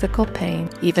 not physical pain,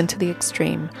 even to the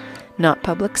extreme. Not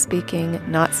public speaking,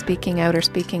 not speaking out or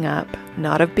speaking up,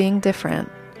 not of being different.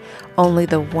 Only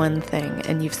the one thing,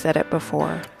 and you've said it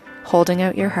before, holding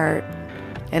out your heart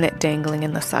and it dangling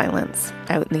in the silence,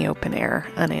 out in the open air,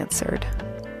 unanswered.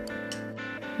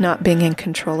 Not being in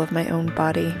control of my own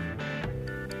body.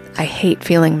 I hate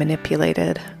feeling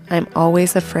manipulated. I'm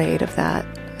always afraid of that,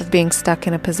 of being stuck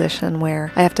in a position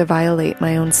where I have to violate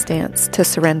my own stance to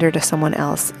surrender to someone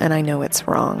else, and I know it's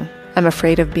wrong. I'm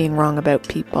afraid of being wrong about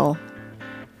people.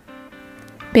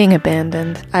 Being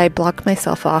abandoned. I block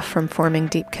myself off from forming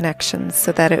deep connections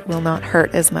so that it will not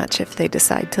hurt as much if they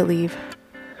decide to leave.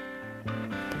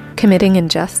 Committing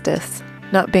injustice.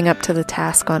 Not being up to the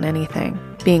task on anything.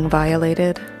 Being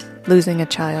violated, losing a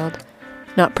child,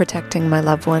 not protecting my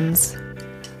loved ones,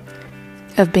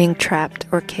 of being trapped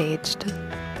or caged.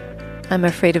 I'm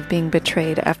afraid of being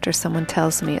betrayed after someone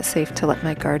tells me it's safe to let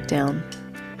my guard down.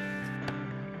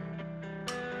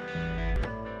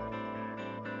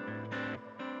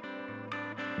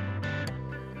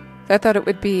 I thought it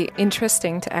would be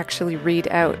interesting to actually read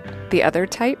out the other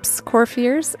types' core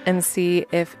fears and see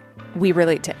if we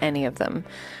relate to any of them.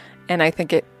 And I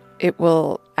think it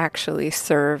will actually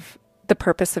serve the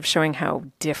purpose of showing how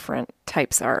different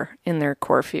types are in their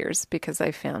core fears, because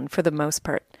I found, for the most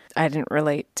part, I didn't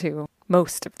relate to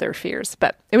most of their fears.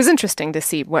 But it was interesting to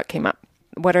see what came up.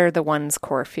 What are the one's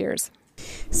core fears?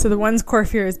 So the one's core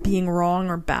fear is being wrong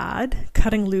or bad,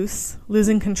 cutting loose,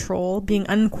 losing control, being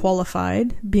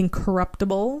unqualified, being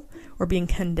corruptible, or being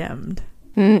condemned.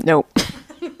 Nope.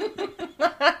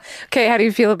 Okay, how do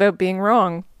you feel about being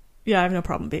wrong? Yeah, I have no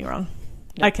problem being wrong.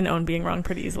 Yep. I can own being wrong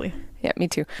pretty easily. Yeah, me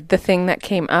too. The thing that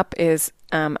came up is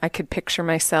I could picture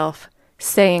myself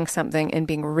saying something and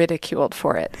being ridiculed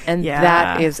for it. And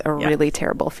that is a really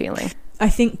terrible feeling. I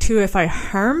think, too, if I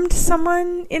harmed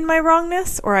someone in my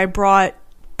wrongness, or I brought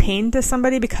pain to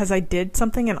somebody because I did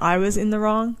something and I was in the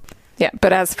wrong. Yeah,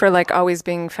 but as for like always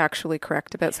being factually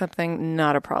correct about something,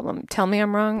 not a problem. Tell me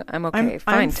I'm wrong. I'm okay.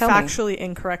 Fine, tell me. I'm factually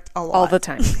incorrect a lot. All the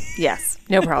time. Yes,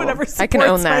 no problem. Whatever I can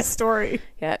own that. My story.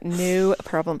 Yeah, no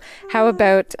problem. How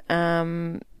about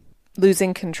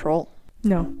losing control?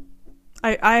 No.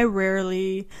 I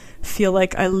rarely feel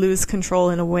like I lose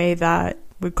control in a way that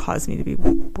would cause me to be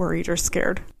worried or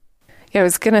scared. Yeah, I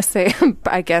was going to say,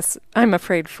 I guess I'm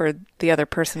afraid for the other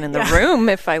person in the room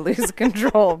if I lose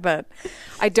control, but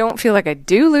I don't feel like I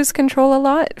do lose control a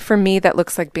lot. For me, that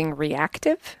looks like being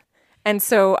reactive. And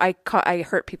so I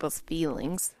hurt people's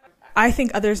feelings. I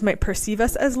think others might perceive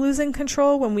us as losing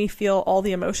control when we feel all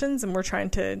the emotions and we're trying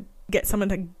to get someone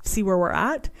to see where we're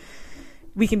at.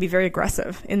 We can be very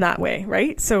aggressive in that way,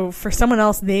 right? So for someone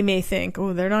else, they may think,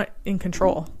 oh, they're not in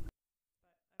control.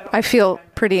 I feel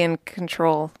pretty in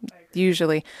control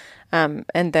usually. And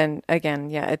then again,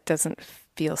 yeah, it doesn't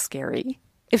feel scary.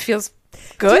 It feels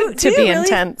good to be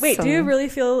intense. Wait, do you really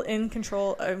feel in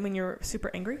control when you're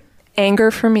super angry?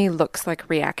 Anger for me looks like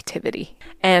reactivity.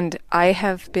 And I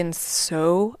have been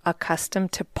so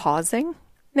accustomed to pausing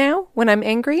now when I'm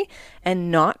angry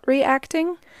and not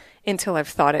reacting until I've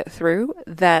thought it through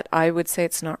that I would say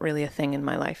it's not really a thing in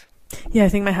my life. Yeah, I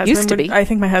think my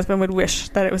husband would wish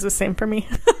that it was the same for me.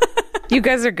 You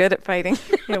guys are good at fighting.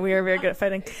 Yeah, we are very good at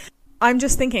fighting. I'm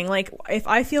just thinking, like, if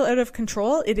I feel out of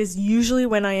control, it is usually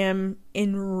when I am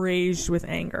enraged with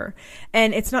anger.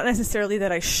 And it's not necessarily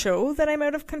that I show that I'm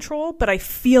out of control, but I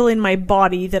feel in my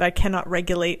body that I cannot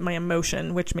regulate my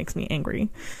emotion, which makes me angry.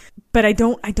 But I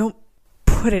don't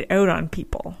put it out on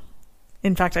people.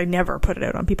 In fact, I never put it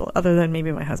out on people other than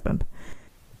maybe my husband.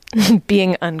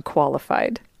 Being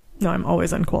unqualified. No, I'm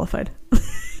always unqualified.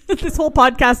 This whole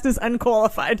podcast is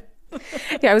unqualified.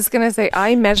 Yeah, I was going to say,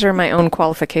 I measure my own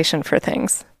qualification for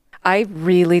things. I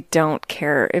really don't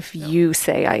care if you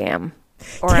say I am.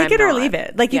 Or Take it or not. leave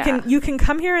it. Like you can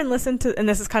come here and listen to, and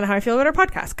this is kind of how I feel about our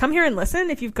podcast. Come here and listen.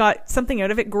 If you've got something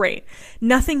out of it, great.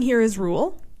 Nothing here is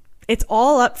rule. It's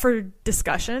all up for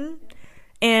discussion.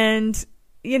 And,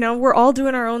 you know, we're all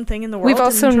doing our own thing in the world. We've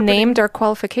also named our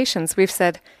qualifications. We've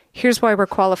said, here's why we're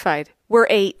qualified. We're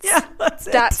 8s. Yeah, that's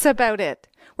it. That's about it.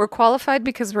 We're qualified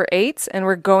because we're 8s and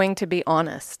we're going to be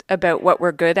honest about what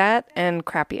we're good at and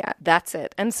crappy at. That's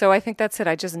it. And so I think that's it.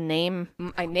 I name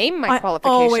my qualifications. I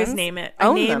always name it.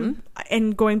 Own them.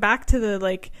 And going back to the,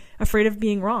 like, afraid of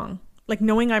being wrong. Like,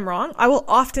 knowing I'm wrong, I will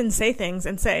often say things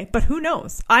and say, but who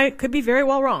knows? I could be very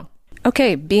well wrong.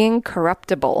 Okay, being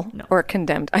corruptible or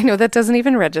condemned. I know that doesn't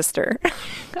even register.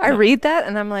 I read that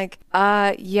and I'm like,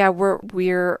 yeah,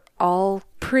 we're all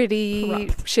pretty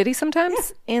corrupt, shitty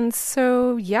sometimes. Yeah. And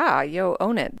so, yeah,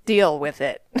 own it. Deal with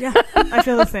it. Yeah, I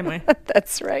feel the same way.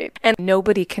 That's right. And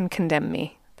nobody can condemn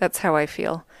me. That's how I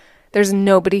feel. There's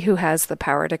nobody who has the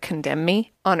power to condemn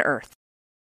me on earth.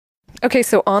 Okay,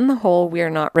 so on the whole, we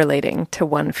are not relating to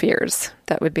 1 fears.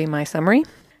 That would be my summary.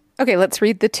 Okay, let's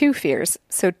read the 2 fears.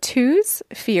 So 2s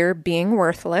fear being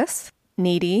worthless,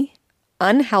 needy,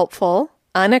 unhelpful,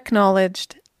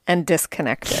 unacknowledged, and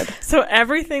disconnected. So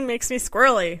everything makes me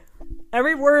squirrely.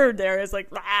 Every word there is like,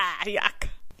 yuck.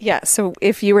 Yeah, so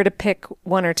if you were to pick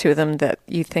 1 or 2 of them that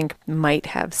you think might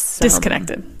have some...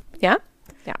 Disconnected. Yeah?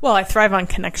 Yeah. Well, I thrive on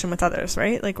connection with others,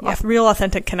 right? Like, real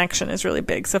authentic connection is really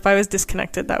big. So if I was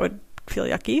disconnected, that would feel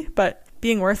yucky, but...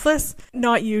 Being worthless?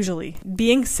 Not usually.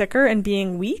 Being sicker and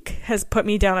being weak has put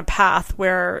me down a path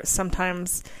where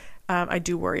sometimes I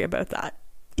do worry about that,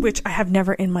 which I have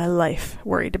never in my life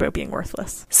worried about being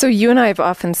worthless. So you and I have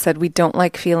often said we don't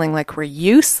like feeling like we're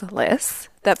useless.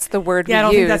 That's the word we use. Yeah, I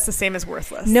don't think that's the same as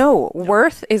worthless. No,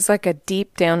 worth is like a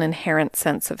deep down inherent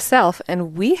sense of self,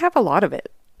 and we have a lot of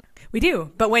it. We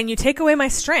do. But when you take away my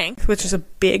strength, which is a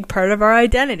big part of our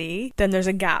identity, then there's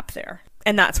a gap there.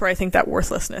 And that's where I think that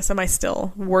worthlessness, am I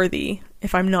still worthy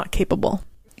if I'm not capable?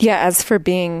 Yeah, as for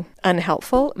being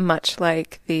unhelpful, much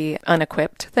like the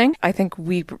unequipped thing, I think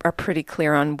we are pretty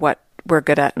clear on what we're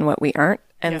good at and what we aren't.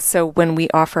 And so when we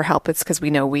offer help, it's because we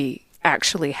know we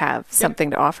actually have something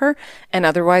to offer. And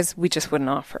otherwise, we just wouldn't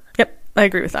offer. Yep. I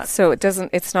agree with that. So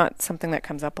it's not something that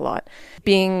comes up a lot.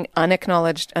 Being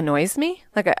unacknowledged annoys me.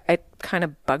 Like it kind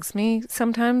of bugs me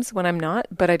sometimes when I'm not,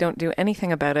 but I don't do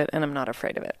anything about it and I'm not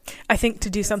afraid of it. I think to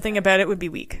do something about it would be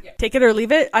weak. Yeah. Take it or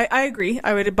leave it. I agree.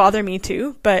 It would bother me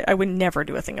too, but I would never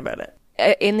do a thing about it.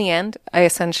 In the end, I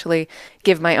essentially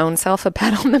give my own self a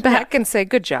pat on the back and say,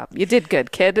 good job. You did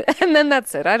good, kid. And then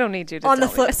that's it. I don't need you to On the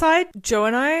flip side, Joe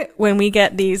and I, when we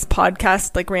get these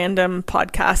podcasts, like random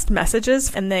podcast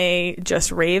messages, and they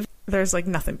just rave, there's like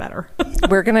nothing better.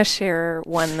 We're going to share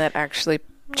one that actually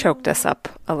choked us up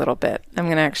a little bit. I'm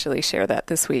going to actually share that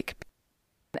this week.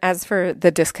 As for the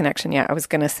disconnection, I was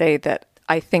going to say that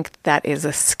I think that is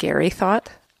a scary thought.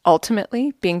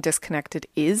 Ultimately, being disconnected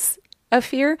is a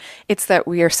fear. It's that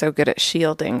we are so good at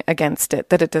shielding against it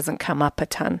that it doesn't come up a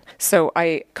ton. So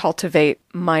I cultivate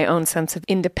my own sense of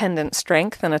independent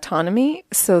strength and autonomy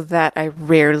so that I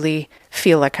rarely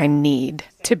feel like I need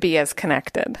to be as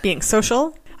connected. Being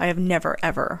social, I have never,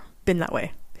 ever been that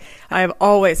way. I have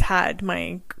always had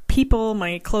my people,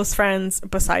 my close friends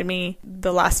beside me.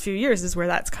 The last few years is where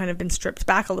that's kind of been stripped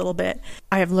back a little bit.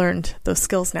 I have learned those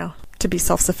skills now. to be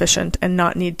self-sufficient and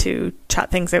not need to chat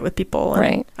things out with people. And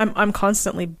Right. I'm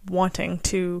constantly wanting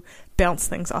to bounce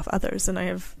things off others, and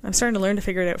I'm starting to learn to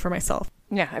figure it out for myself.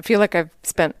 Yeah, I feel like I've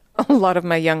spent a lot of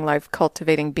my young life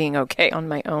cultivating being okay on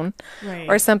my own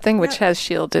or something, which has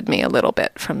shielded me a little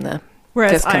bit from the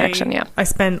disconnection. I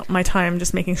spend my time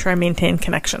just making sure I maintain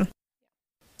connection.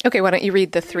 Okay, why don't you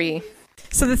read the 3?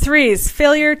 So the 3s,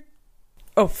 failure,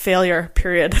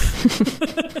 period.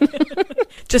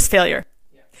 Just failure.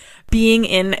 Being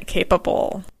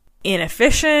incapable,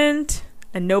 inefficient,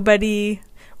 a nobody,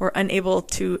 or unable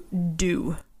to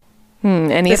do.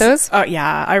 Any of those? Oh,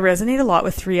 yeah. I resonate a lot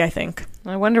with 3, I think.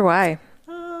 I wonder why.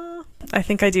 I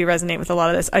think I do resonate with a lot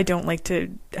of this. I don't like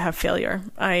to have failure.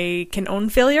 I can own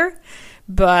failure,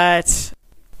 but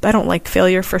I don't like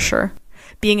failure for sure.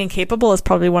 Being incapable is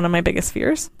probably one of my biggest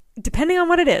fears, depending on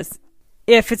what it is.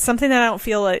 If it's something that I don't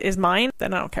feel is mine,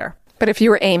 then I don't care. But if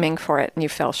you were aiming for it and you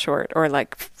fell short or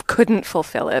like couldn't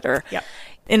fulfill it or... Yeah.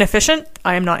 Inefficient,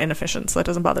 I am not inefficient, so that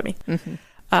doesn't bother me. Mm-hmm.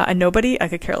 A nobody, I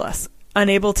could care less.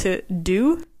 Unable to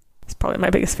do is probably my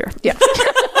biggest fear. Yeah.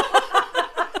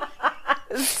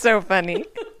 So funny.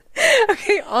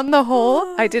 Okay, on the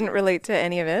whole, I didn't relate to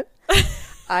any of it.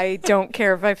 I don't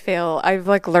care if I fail. I've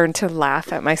like learned to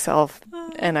laugh at myself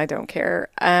and I don't care.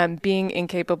 Being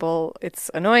incapable,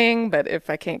 it's annoying, but if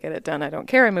I can't get it done, I don't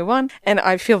care. I move on. And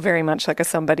I feel very much like a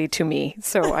somebody to me.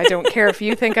 So I don't care if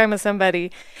you think I'm a somebody.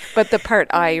 But the part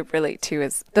I relate to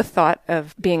is the thought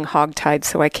of being hogtied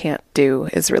so I can't do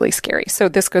is really scary. So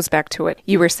this goes back to what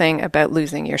you were saying about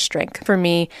losing your strength. For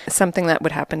me, something that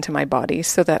would happen to my body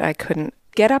so that I couldn't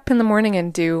get up in the morning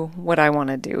and do what I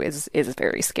want to do is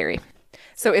very scary.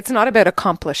 So it's not about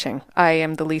accomplishing. I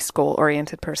am the least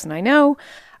goal-oriented person I know.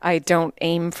 I don't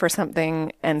aim for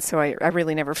something, and so I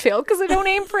really never fail because I don't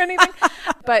aim for anything.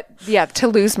 But yeah, to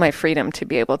lose my freedom to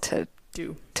be able to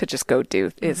just go do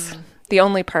is the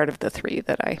only part of the 3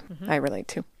 that I relate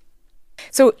to.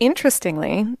 So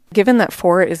interestingly, given that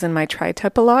 4 is in my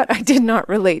tri-type a lot, I did not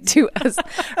relate to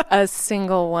a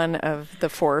single one of the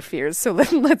 4 fears. So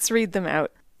let's read them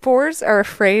out. 4s are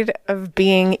afraid of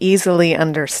being easily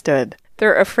understood.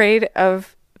 They're afraid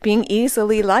of being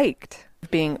easily liked,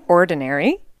 being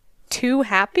ordinary, too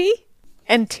happy,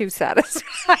 and too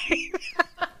satisfied.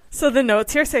 So the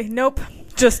notes here say, nope,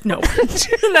 just nope.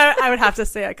 I would have to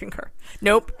say I concur.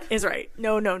 Nope is right.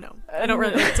 No. I don't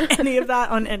relate to any of that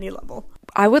on any level.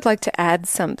 I would like to add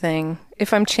something.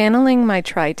 If I'm channeling my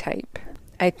tri-type,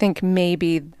 I think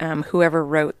maybe whoever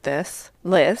wrote this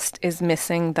list is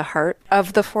missing the heart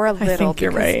of the 4 a little. I think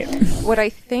you're right. What I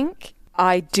think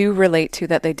I do relate to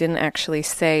that they didn't actually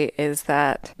say is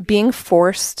that being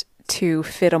forced to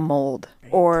fit a mold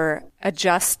or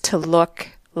adjust to look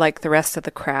like the rest of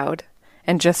the crowd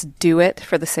and just do it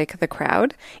for the sake of the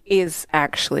crowd is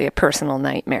actually a personal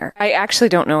nightmare. I actually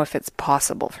don't know if it's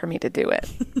possible for me to do it.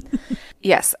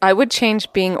 Yes, I would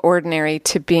change being ordinary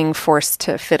to being forced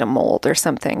to fit a mold or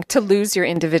something, to lose your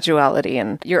individuality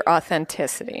and your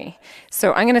authenticity.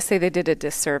 So I'm going to say they did a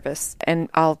disservice, and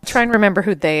I'll try and remember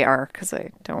who they are because I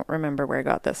don't remember where I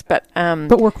got this. But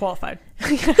we're qualified.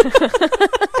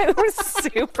 I was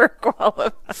super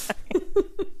qualified.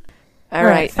 All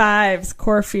right. 5s,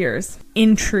 core fears.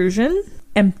 Intrusion,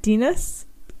 emptiness,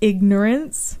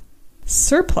 ignorance,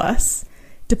 surplus,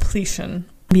 depletion,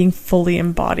 being fully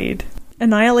embodied.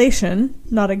 Annihilation,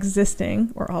 not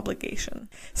existing, or obligation.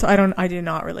 So I do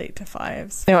not relate to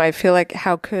 5s. No, I feel like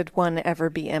how could one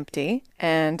ever be empty?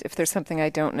 And if there's something I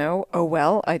don't know, oh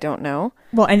well, I don't know.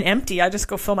 Well, and empty, I just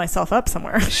go fill myself up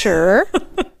somewhere. Sure.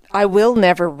 I will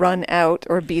never run out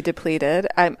or be depleted.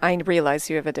 I realize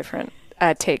you have a different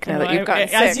take now that you've gotten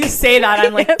sick. As you say that,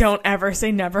 I'm like, Yes. don't ever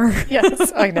say never.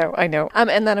 Yes, I know.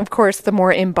 And then, of course, the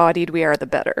more embodied we are, the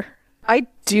better. I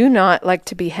do not like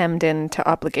to be hemmed into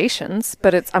obligations,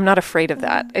 but I'm not afraid of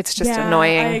that. It's just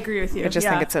annoying. I agree with you. I just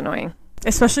think it's annoying.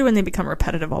 Especially when they become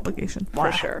repetitive obligations.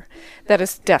 For sure. That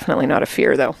is definitely not a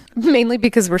fear, though. Mainly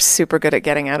because we're super good at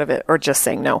getting out of it or just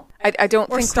saying no. I don't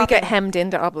think we get hemmed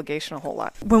into obligation a whole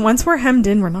lot. When once we're hemmed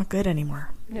in, we're not good anymore.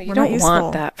 No, you don't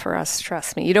want that for us.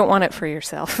 Trust me. You don't want it for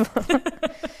yourself.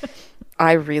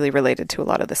 I really related to a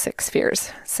lot of the 6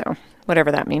 fears. So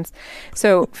whatever that means.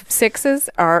 So 6s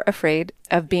are afraid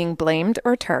of being blamed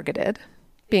or targeted,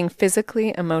 being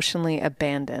physically, emotionally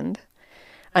abandoned,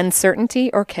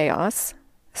 uncertainty or chaos,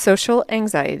 social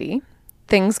anxiety,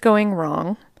 things going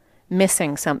wrong,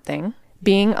 missing something,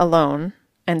 being alone,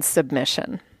 and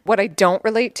submission. What I don't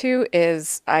relate to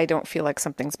is I don't feel like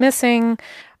something's missing.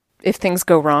 If things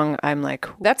go wrong, I'm like,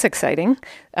 that's exciting.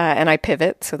 And I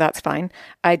pivot, so that's fine.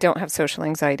 I don't have social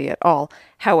anxiety at all.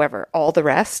 However, all the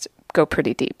rest go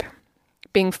pretty deep.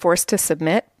 Being forced to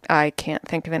submit, I can't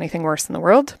think of anything worse in the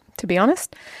world, to be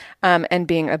honest. And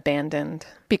being abandoned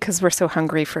because we're so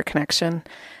hungry for connection.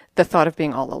 The thought of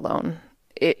being all alone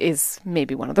is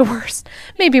maybe one of the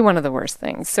worst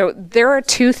things. So there are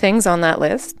 2 things on that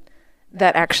list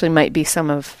that actually might be some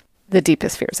of the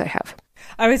deepest fears I have.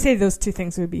 I would say those 2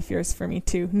 things would be fears for me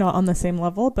too. Not on the same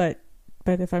level, but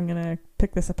if I'm going to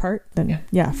pick this apart, then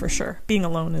yeah, for sure. Being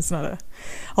alone is not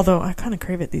although I kind of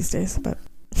crave it these days, but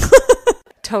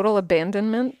total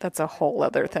abandonment, that's a whole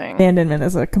other thing. Abandonment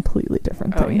is a completely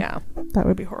different thing. Oh yeah. That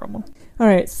would be horrible. All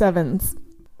right, 7s.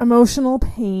 Emotional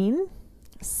pain,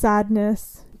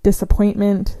 sadness,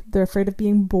 disappointment. They're afraid of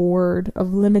being bored,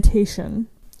 of limitation,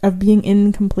 of being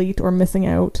incomplete or missing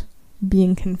out,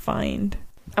 being confined.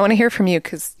 I want to hear from you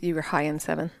because you were high in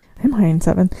 7. I'm high in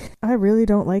 7. I really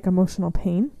don't like emotional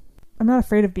pain. I'm not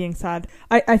afraid of being sad.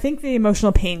 I think the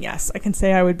emotional pain, yes. I can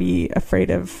say I would be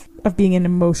afraid of being in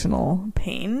emotional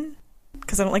pain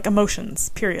because I don't like emotions,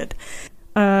 period.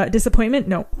 Disappointment?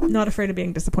 No, not afraid of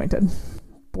being disappointed.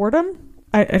 Boredom?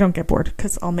 I don't get bored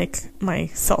because I'll make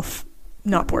myself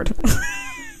not bored.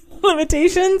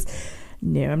 Limitations?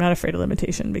 No, I'm not afraid of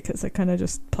limitation because I kind of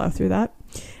just plow through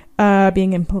that.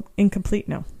 Being incomplete?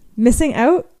 No. Missing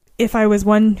out? If I was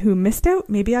one who missed out,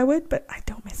 maybe I would, but I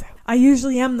don't miss out. I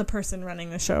usually am the person running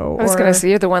the show. I was going to say,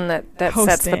 you're the one that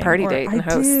sets the party date and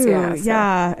hosts.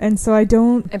 Yeah, and so I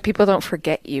don't... And people don't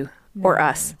forget you, or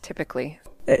us, typically.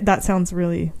 That sounds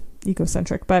really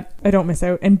egocentric, but I don't miss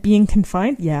out. And being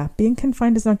confined? Yeah, being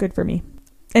confined is not good for me.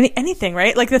 Anything,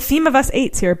 right? Like the theme of us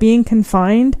 8s here, being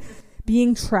confined,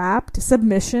 being trapped,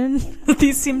 submission.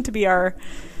 These seem to be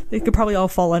they could probably all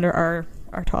fall under our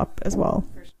top as well.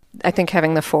 I think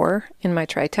having the 4 in my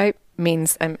tri-type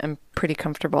means I'm pretty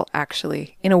comfortable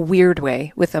actually in a weird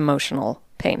way with emotional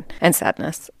pain and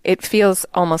sadness. It feels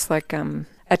almost like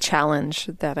a challenge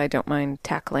that I don't mind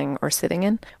tackling or sitting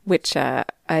in, which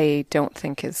I don't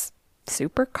think is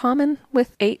super common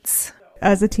with 8s.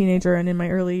 As a teenager and in my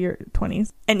early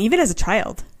 20s, and even as a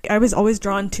child, I was always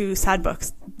drawn to sad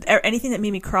books. Anything that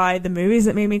made me cry, the movies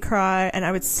that made me cry, and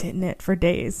I would sit in it for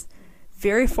days.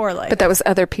 Very 4-like. But that was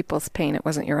other people's pain. It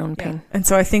wasn't your own pain. Yeah. And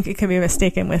so I think it can be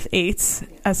mistaken with 8s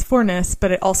as 4-ness, but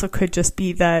it also could just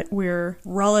be that we're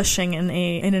relishing in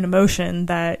an emotion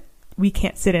that we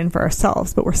can't sit in for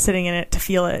ourselves, but we're sitting in it to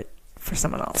feel it for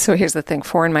someone else. So here's the thing.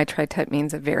 4 in my tri-type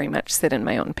means I very much sit in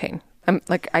my own pain. I'm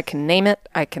like, I can name it.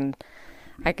 I can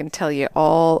tell you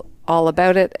all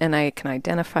about it, and I can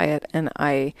identify it, and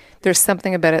there's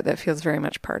something about it that feels very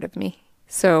much part of me.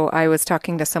 So I was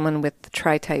talking to someone with the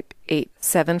tri-type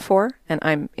 8-7-4, and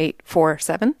I'm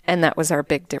 8-4-7, and that was our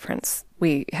big difference.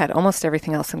 We had almost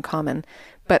everything else in common,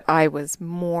 but I was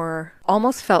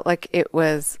almost felt like it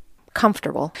was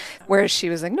comfortable, whereas she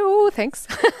was like, no, thanks.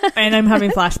 And I'm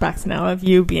having flashbacks now of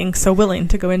you being so willing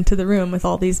to go into the room with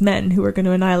all these men who are going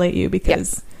to annihilate you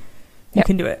because... You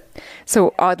can do it.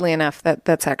 So oddly enough,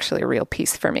 that's actually a real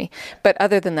piece for me. But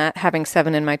other than that, having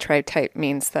 7 in my tri-type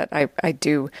means that I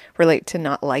do relate to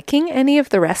not liking any of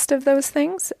the rest of those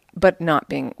things, but not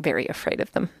being very afraid of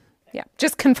them. Yeah,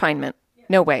 just confinement.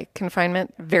 No way.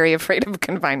 Confinement, very afraid of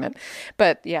confinement.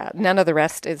 But yeah, none of the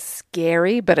rest is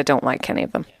scary, but I don't like any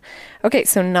of them. Okay,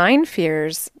 so 9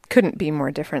 fears couldn't be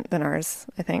more different than ours,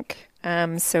 I think.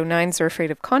 So 9s are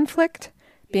afraid of conflict,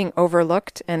 being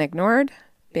overlooked and ignored,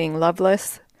 being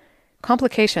loveless,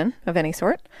 complication of any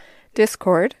sort,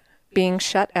 discord, being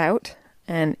shut out,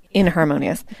 and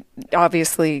inharmonious.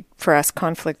 Obviously, for us,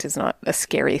 conflict is not a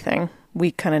scary thing.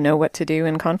 We kind of know what to do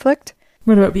in conflict.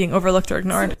 What about being overlooked or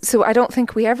ignored? So I don't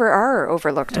think we ever are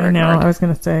overlooked or ignored. I was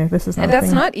going to say, this is not and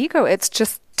that's not ego. It's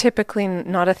just typically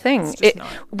not a thing.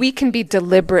 We can be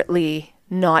deliberately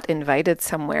not invited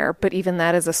somewhere, but even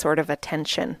that is a sort of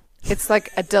attention. It's like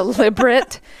a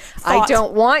deliberate, I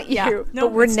don't want you, no,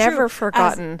 but we're never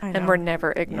forgotten and we're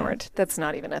never ignored. Yeah. That's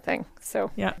not even a thing.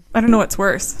 So yeah, I don't know what's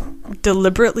worse,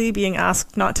 deliberately being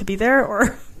asked not to be there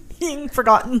or being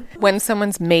forgotten. When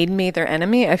someone's made me their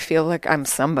enemy, I feel like I'm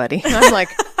somebody. I'm like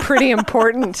pretty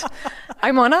important.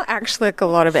 I'm on actually like a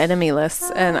lot of enemy lists,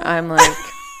 and I'm like,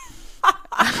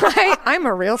 I'm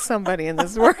a real somebody in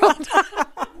this world.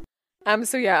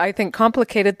 So yeah, I think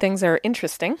complicated things are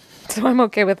interesting, so I'm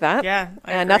okay with that. Yeah,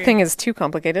 I agree. Nothing is too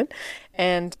complicated,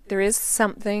 and there is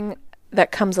something that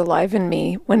comes alive in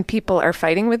me when people are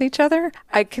fighting with each other.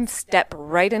 I can step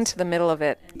right into the middle of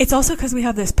it. It's also because we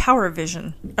have this power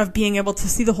vision of being able to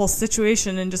see the whole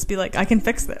situation and just be like, I can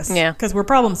fix this. Yeah, because we're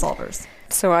problem solvers.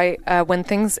 So when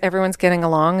everyone's getting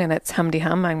along and it's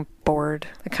hum-de-hum, I'm bored.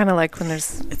 I kind of like when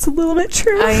there's... It's a little bit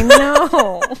true. I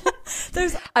know.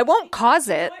 I won't cause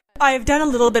it. I've done a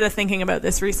little bit of thinking about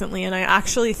this recently, and I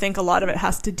actually think a lot of it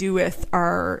has to do with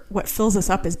what fills us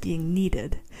up as being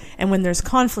needed. And when there's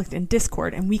conflict and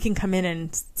discord, and we can come in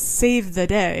and save the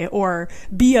day or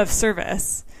be of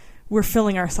service, we're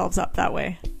filling ourselves up that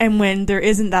way. And when there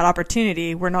isn't that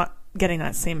opportunity, we're not getting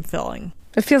that same filling.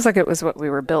 It feels like it was what we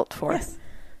were built for. Yes.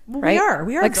 Well, right?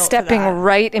 We are like built stepping for that.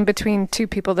 right in between two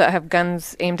people that have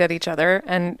guns aimed at each other,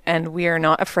 and we are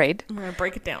not afraid. We're gonna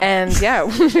break it down. And yeah,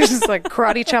 we just like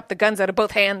karate chop the guns out of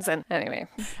both hands. And anyway,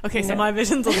 okay, so my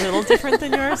vision's a little different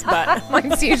than yours, but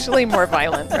mine's usually more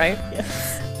violent, right?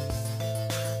 Yes.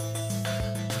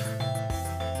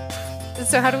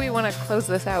 So how do we want to close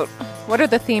this out? What are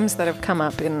the themes that have come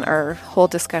up in our whole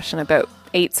discussion about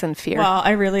 8s and fear? Well,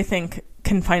 I really think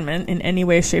confinement in any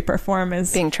way, shape, or form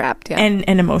is being trapped, yeah, and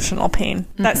emotional pain.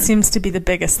 Mm-hmm. That seems to be the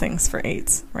biggest things for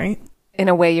 8s, right? In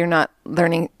a way, you're not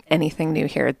learning anything new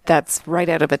here. That's right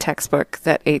out of a textbook,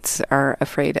 that 8s are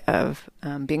afraid of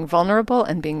being vulnerable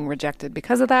and being rejected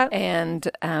because of that, and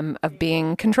of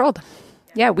being controlled.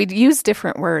 Yeah, we'd use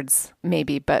different words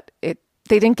maybe, but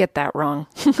they didn't get that wrong.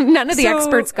 None of the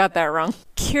experts got that wrong.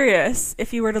 Curious,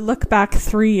 if you were to look back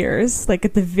 3 years, like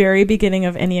at the very beginning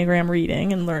of Enneagram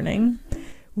reading and learning,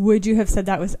 would you have said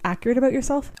that was accurate about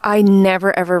yourself? I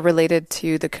never ever related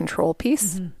to the control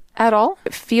piece at all.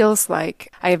 It feels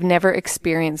like I have never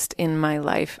experienced in my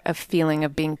life a feeling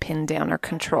of being pinned down or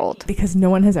controlled. Because no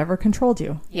one has ever controlled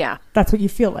you. Yeah. That's what you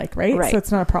feel like, right? Right. So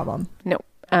it's not a problem. No.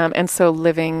 And so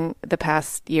living the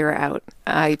past year out,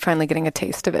 finally getting a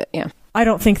taste of it, yeah. I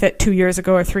don't think that 2 years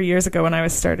ago or 3 years ago when I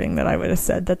was starting that I would have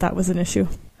said that was an issue.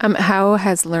 How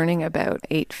has learning about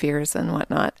 8 fears and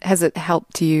whatnot, has it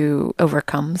helped you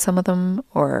overcome some of them,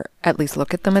 or at least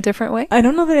look at them a different way? I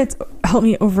don't know that it's helped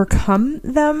me overcome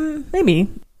them, maybe,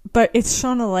 but it's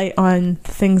shone a light on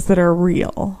things that are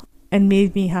real and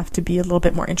made me have to be a little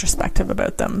bit more introspective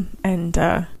about them and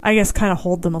I guess kind of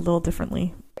hold them a little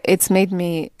differently. It's made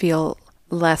me feel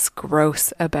less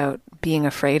gross about being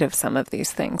afraid of some of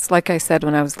these things. Like I said,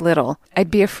 when I was little,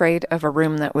 I'd be afraid of a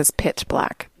room that was pitch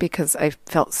black because I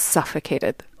felt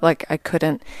suffocated. Like I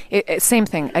couldn't, same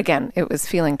thing again, it was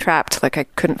feeling trapped, like I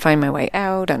couldn't find my way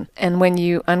out. And when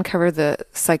you uncover the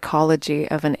psychology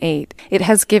of an 8, it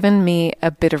has given me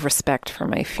a bit of respect for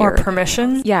my fear. Or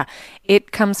permission? Yeah.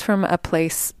 It comes from a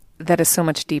place that is so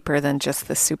much deeper than just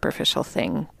the superficial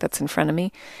thing that's in front of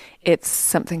me. It's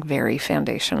something very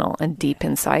foundational and deep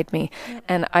inside me.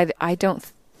 And I don't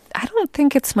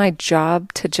think it's my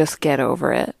job to just get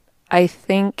over it. I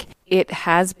think it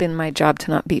has been my job to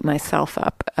not beat myself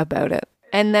up about it.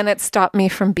 And then it stopped me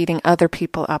from beating other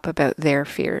people up about their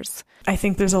fears. I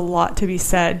think there's a lot to be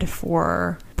said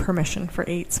for permission for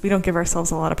 8s. We don't give ourselves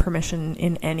a lot of permission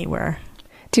in anywhere.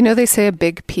 Do you know they say a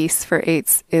big piece for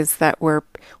 8s is that we're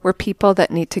people that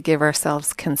need to give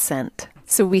ourselves consent.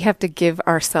 So we have to give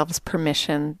ourselves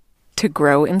permission to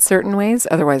grow in certain ways.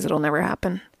 Otherwise, it'll never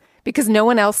happen. Because no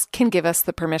one else can give us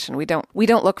the permission. We don't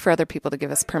look for other people to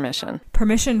give us permission.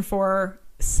 Permission for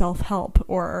self-help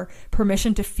or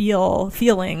permission to feel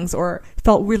feelings or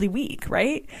felt really weak,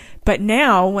 right? But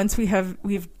now, once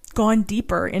we've gone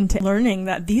deeper into learning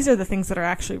that these are the things that are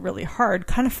actually really hard,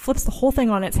 kind of flips the whole thing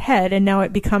on its head, and now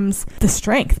it becomes the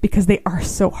strength because they are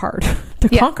so hard to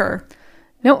conquer.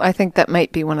 No, I think that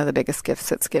might be one of the biggest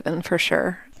gifts it's given for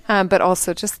sure. But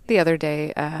also just the other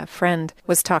day, a friend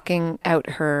was talking out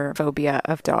her phobia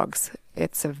of dogs.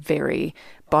 It's a very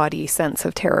body sense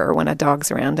of terror when a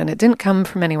dog's around, and it didn't come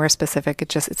from anywhere specific.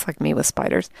 It's like me with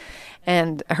spiders,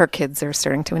 and her kids are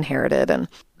starting to inherit it. And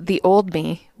the old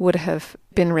me would have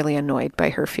been really annoyed by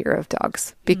her fear of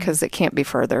dogs because it can't be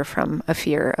further from a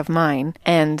fear of mine.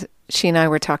 And she and I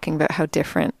were talking about how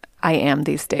different I am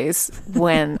these days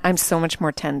when I'm so much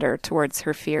more tender towards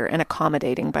her fear and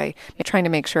accommodating by trying to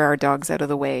make sure our dog's out of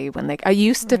the way I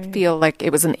used to feel like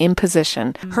it was an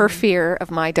imposition. Her fear of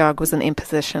my dog was an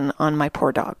imposition on my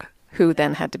poor dog, who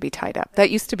then had to be tied up. That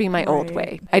used to be my old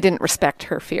way. I didn't respect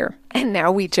her fear. And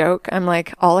now we joke. I'm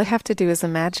like, all I have to do is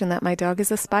imagine that my dog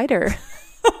is a spider.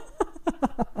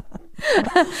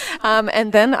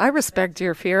 And then I respect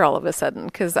your fear all of a sudden,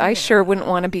 because I sure wouldn't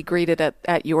want to be greeted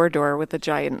at your door with a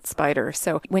giant spider.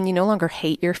 So when you no longer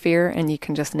hate your fear and you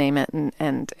can just name it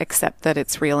and accept that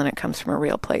it's real and it comes from a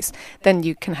real place, then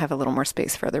you can have a little more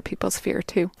space for other people's fear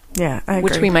too. Yeah, I agree.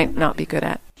 Which we might not be good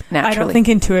at naturally. I don't think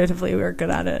intuitively we're good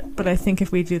at it, but I think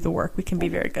if we do the work, we can be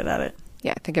very good at it.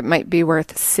 Yeah, I think it might be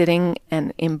worth sitting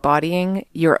and embodying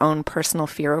your own personal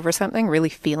fear over something, really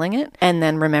feeling it, and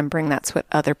then remembering that's what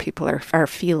other people are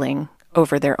feeling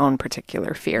over their own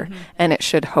particular fear. And it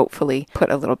should hopefully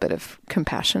put a little bit of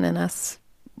compassion in us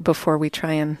before we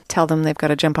try and tell them they've got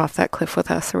to jump off that cliff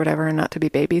with us or whatever and not to be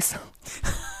babies.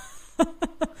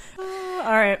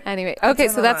 All right. Anyway, okay,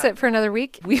 so that's it for another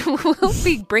week. We will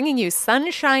be bringing you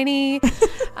sunshiny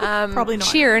Probably not.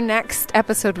 cheer next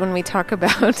episode when we talk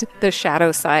about the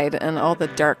shadow side and all the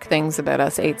dark things about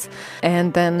us eights.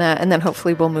 And then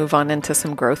hopefully we'll move on into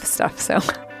some growth stuff. So,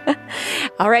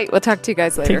 all right, we'll talk to you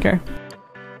guys later. Take care.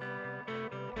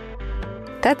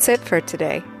 That's it for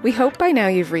today. We hope by now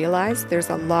you've realized there's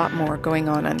a lot more going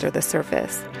on under the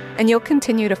surface, and you'll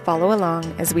continue to follow along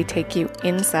as we take you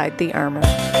inside the armor.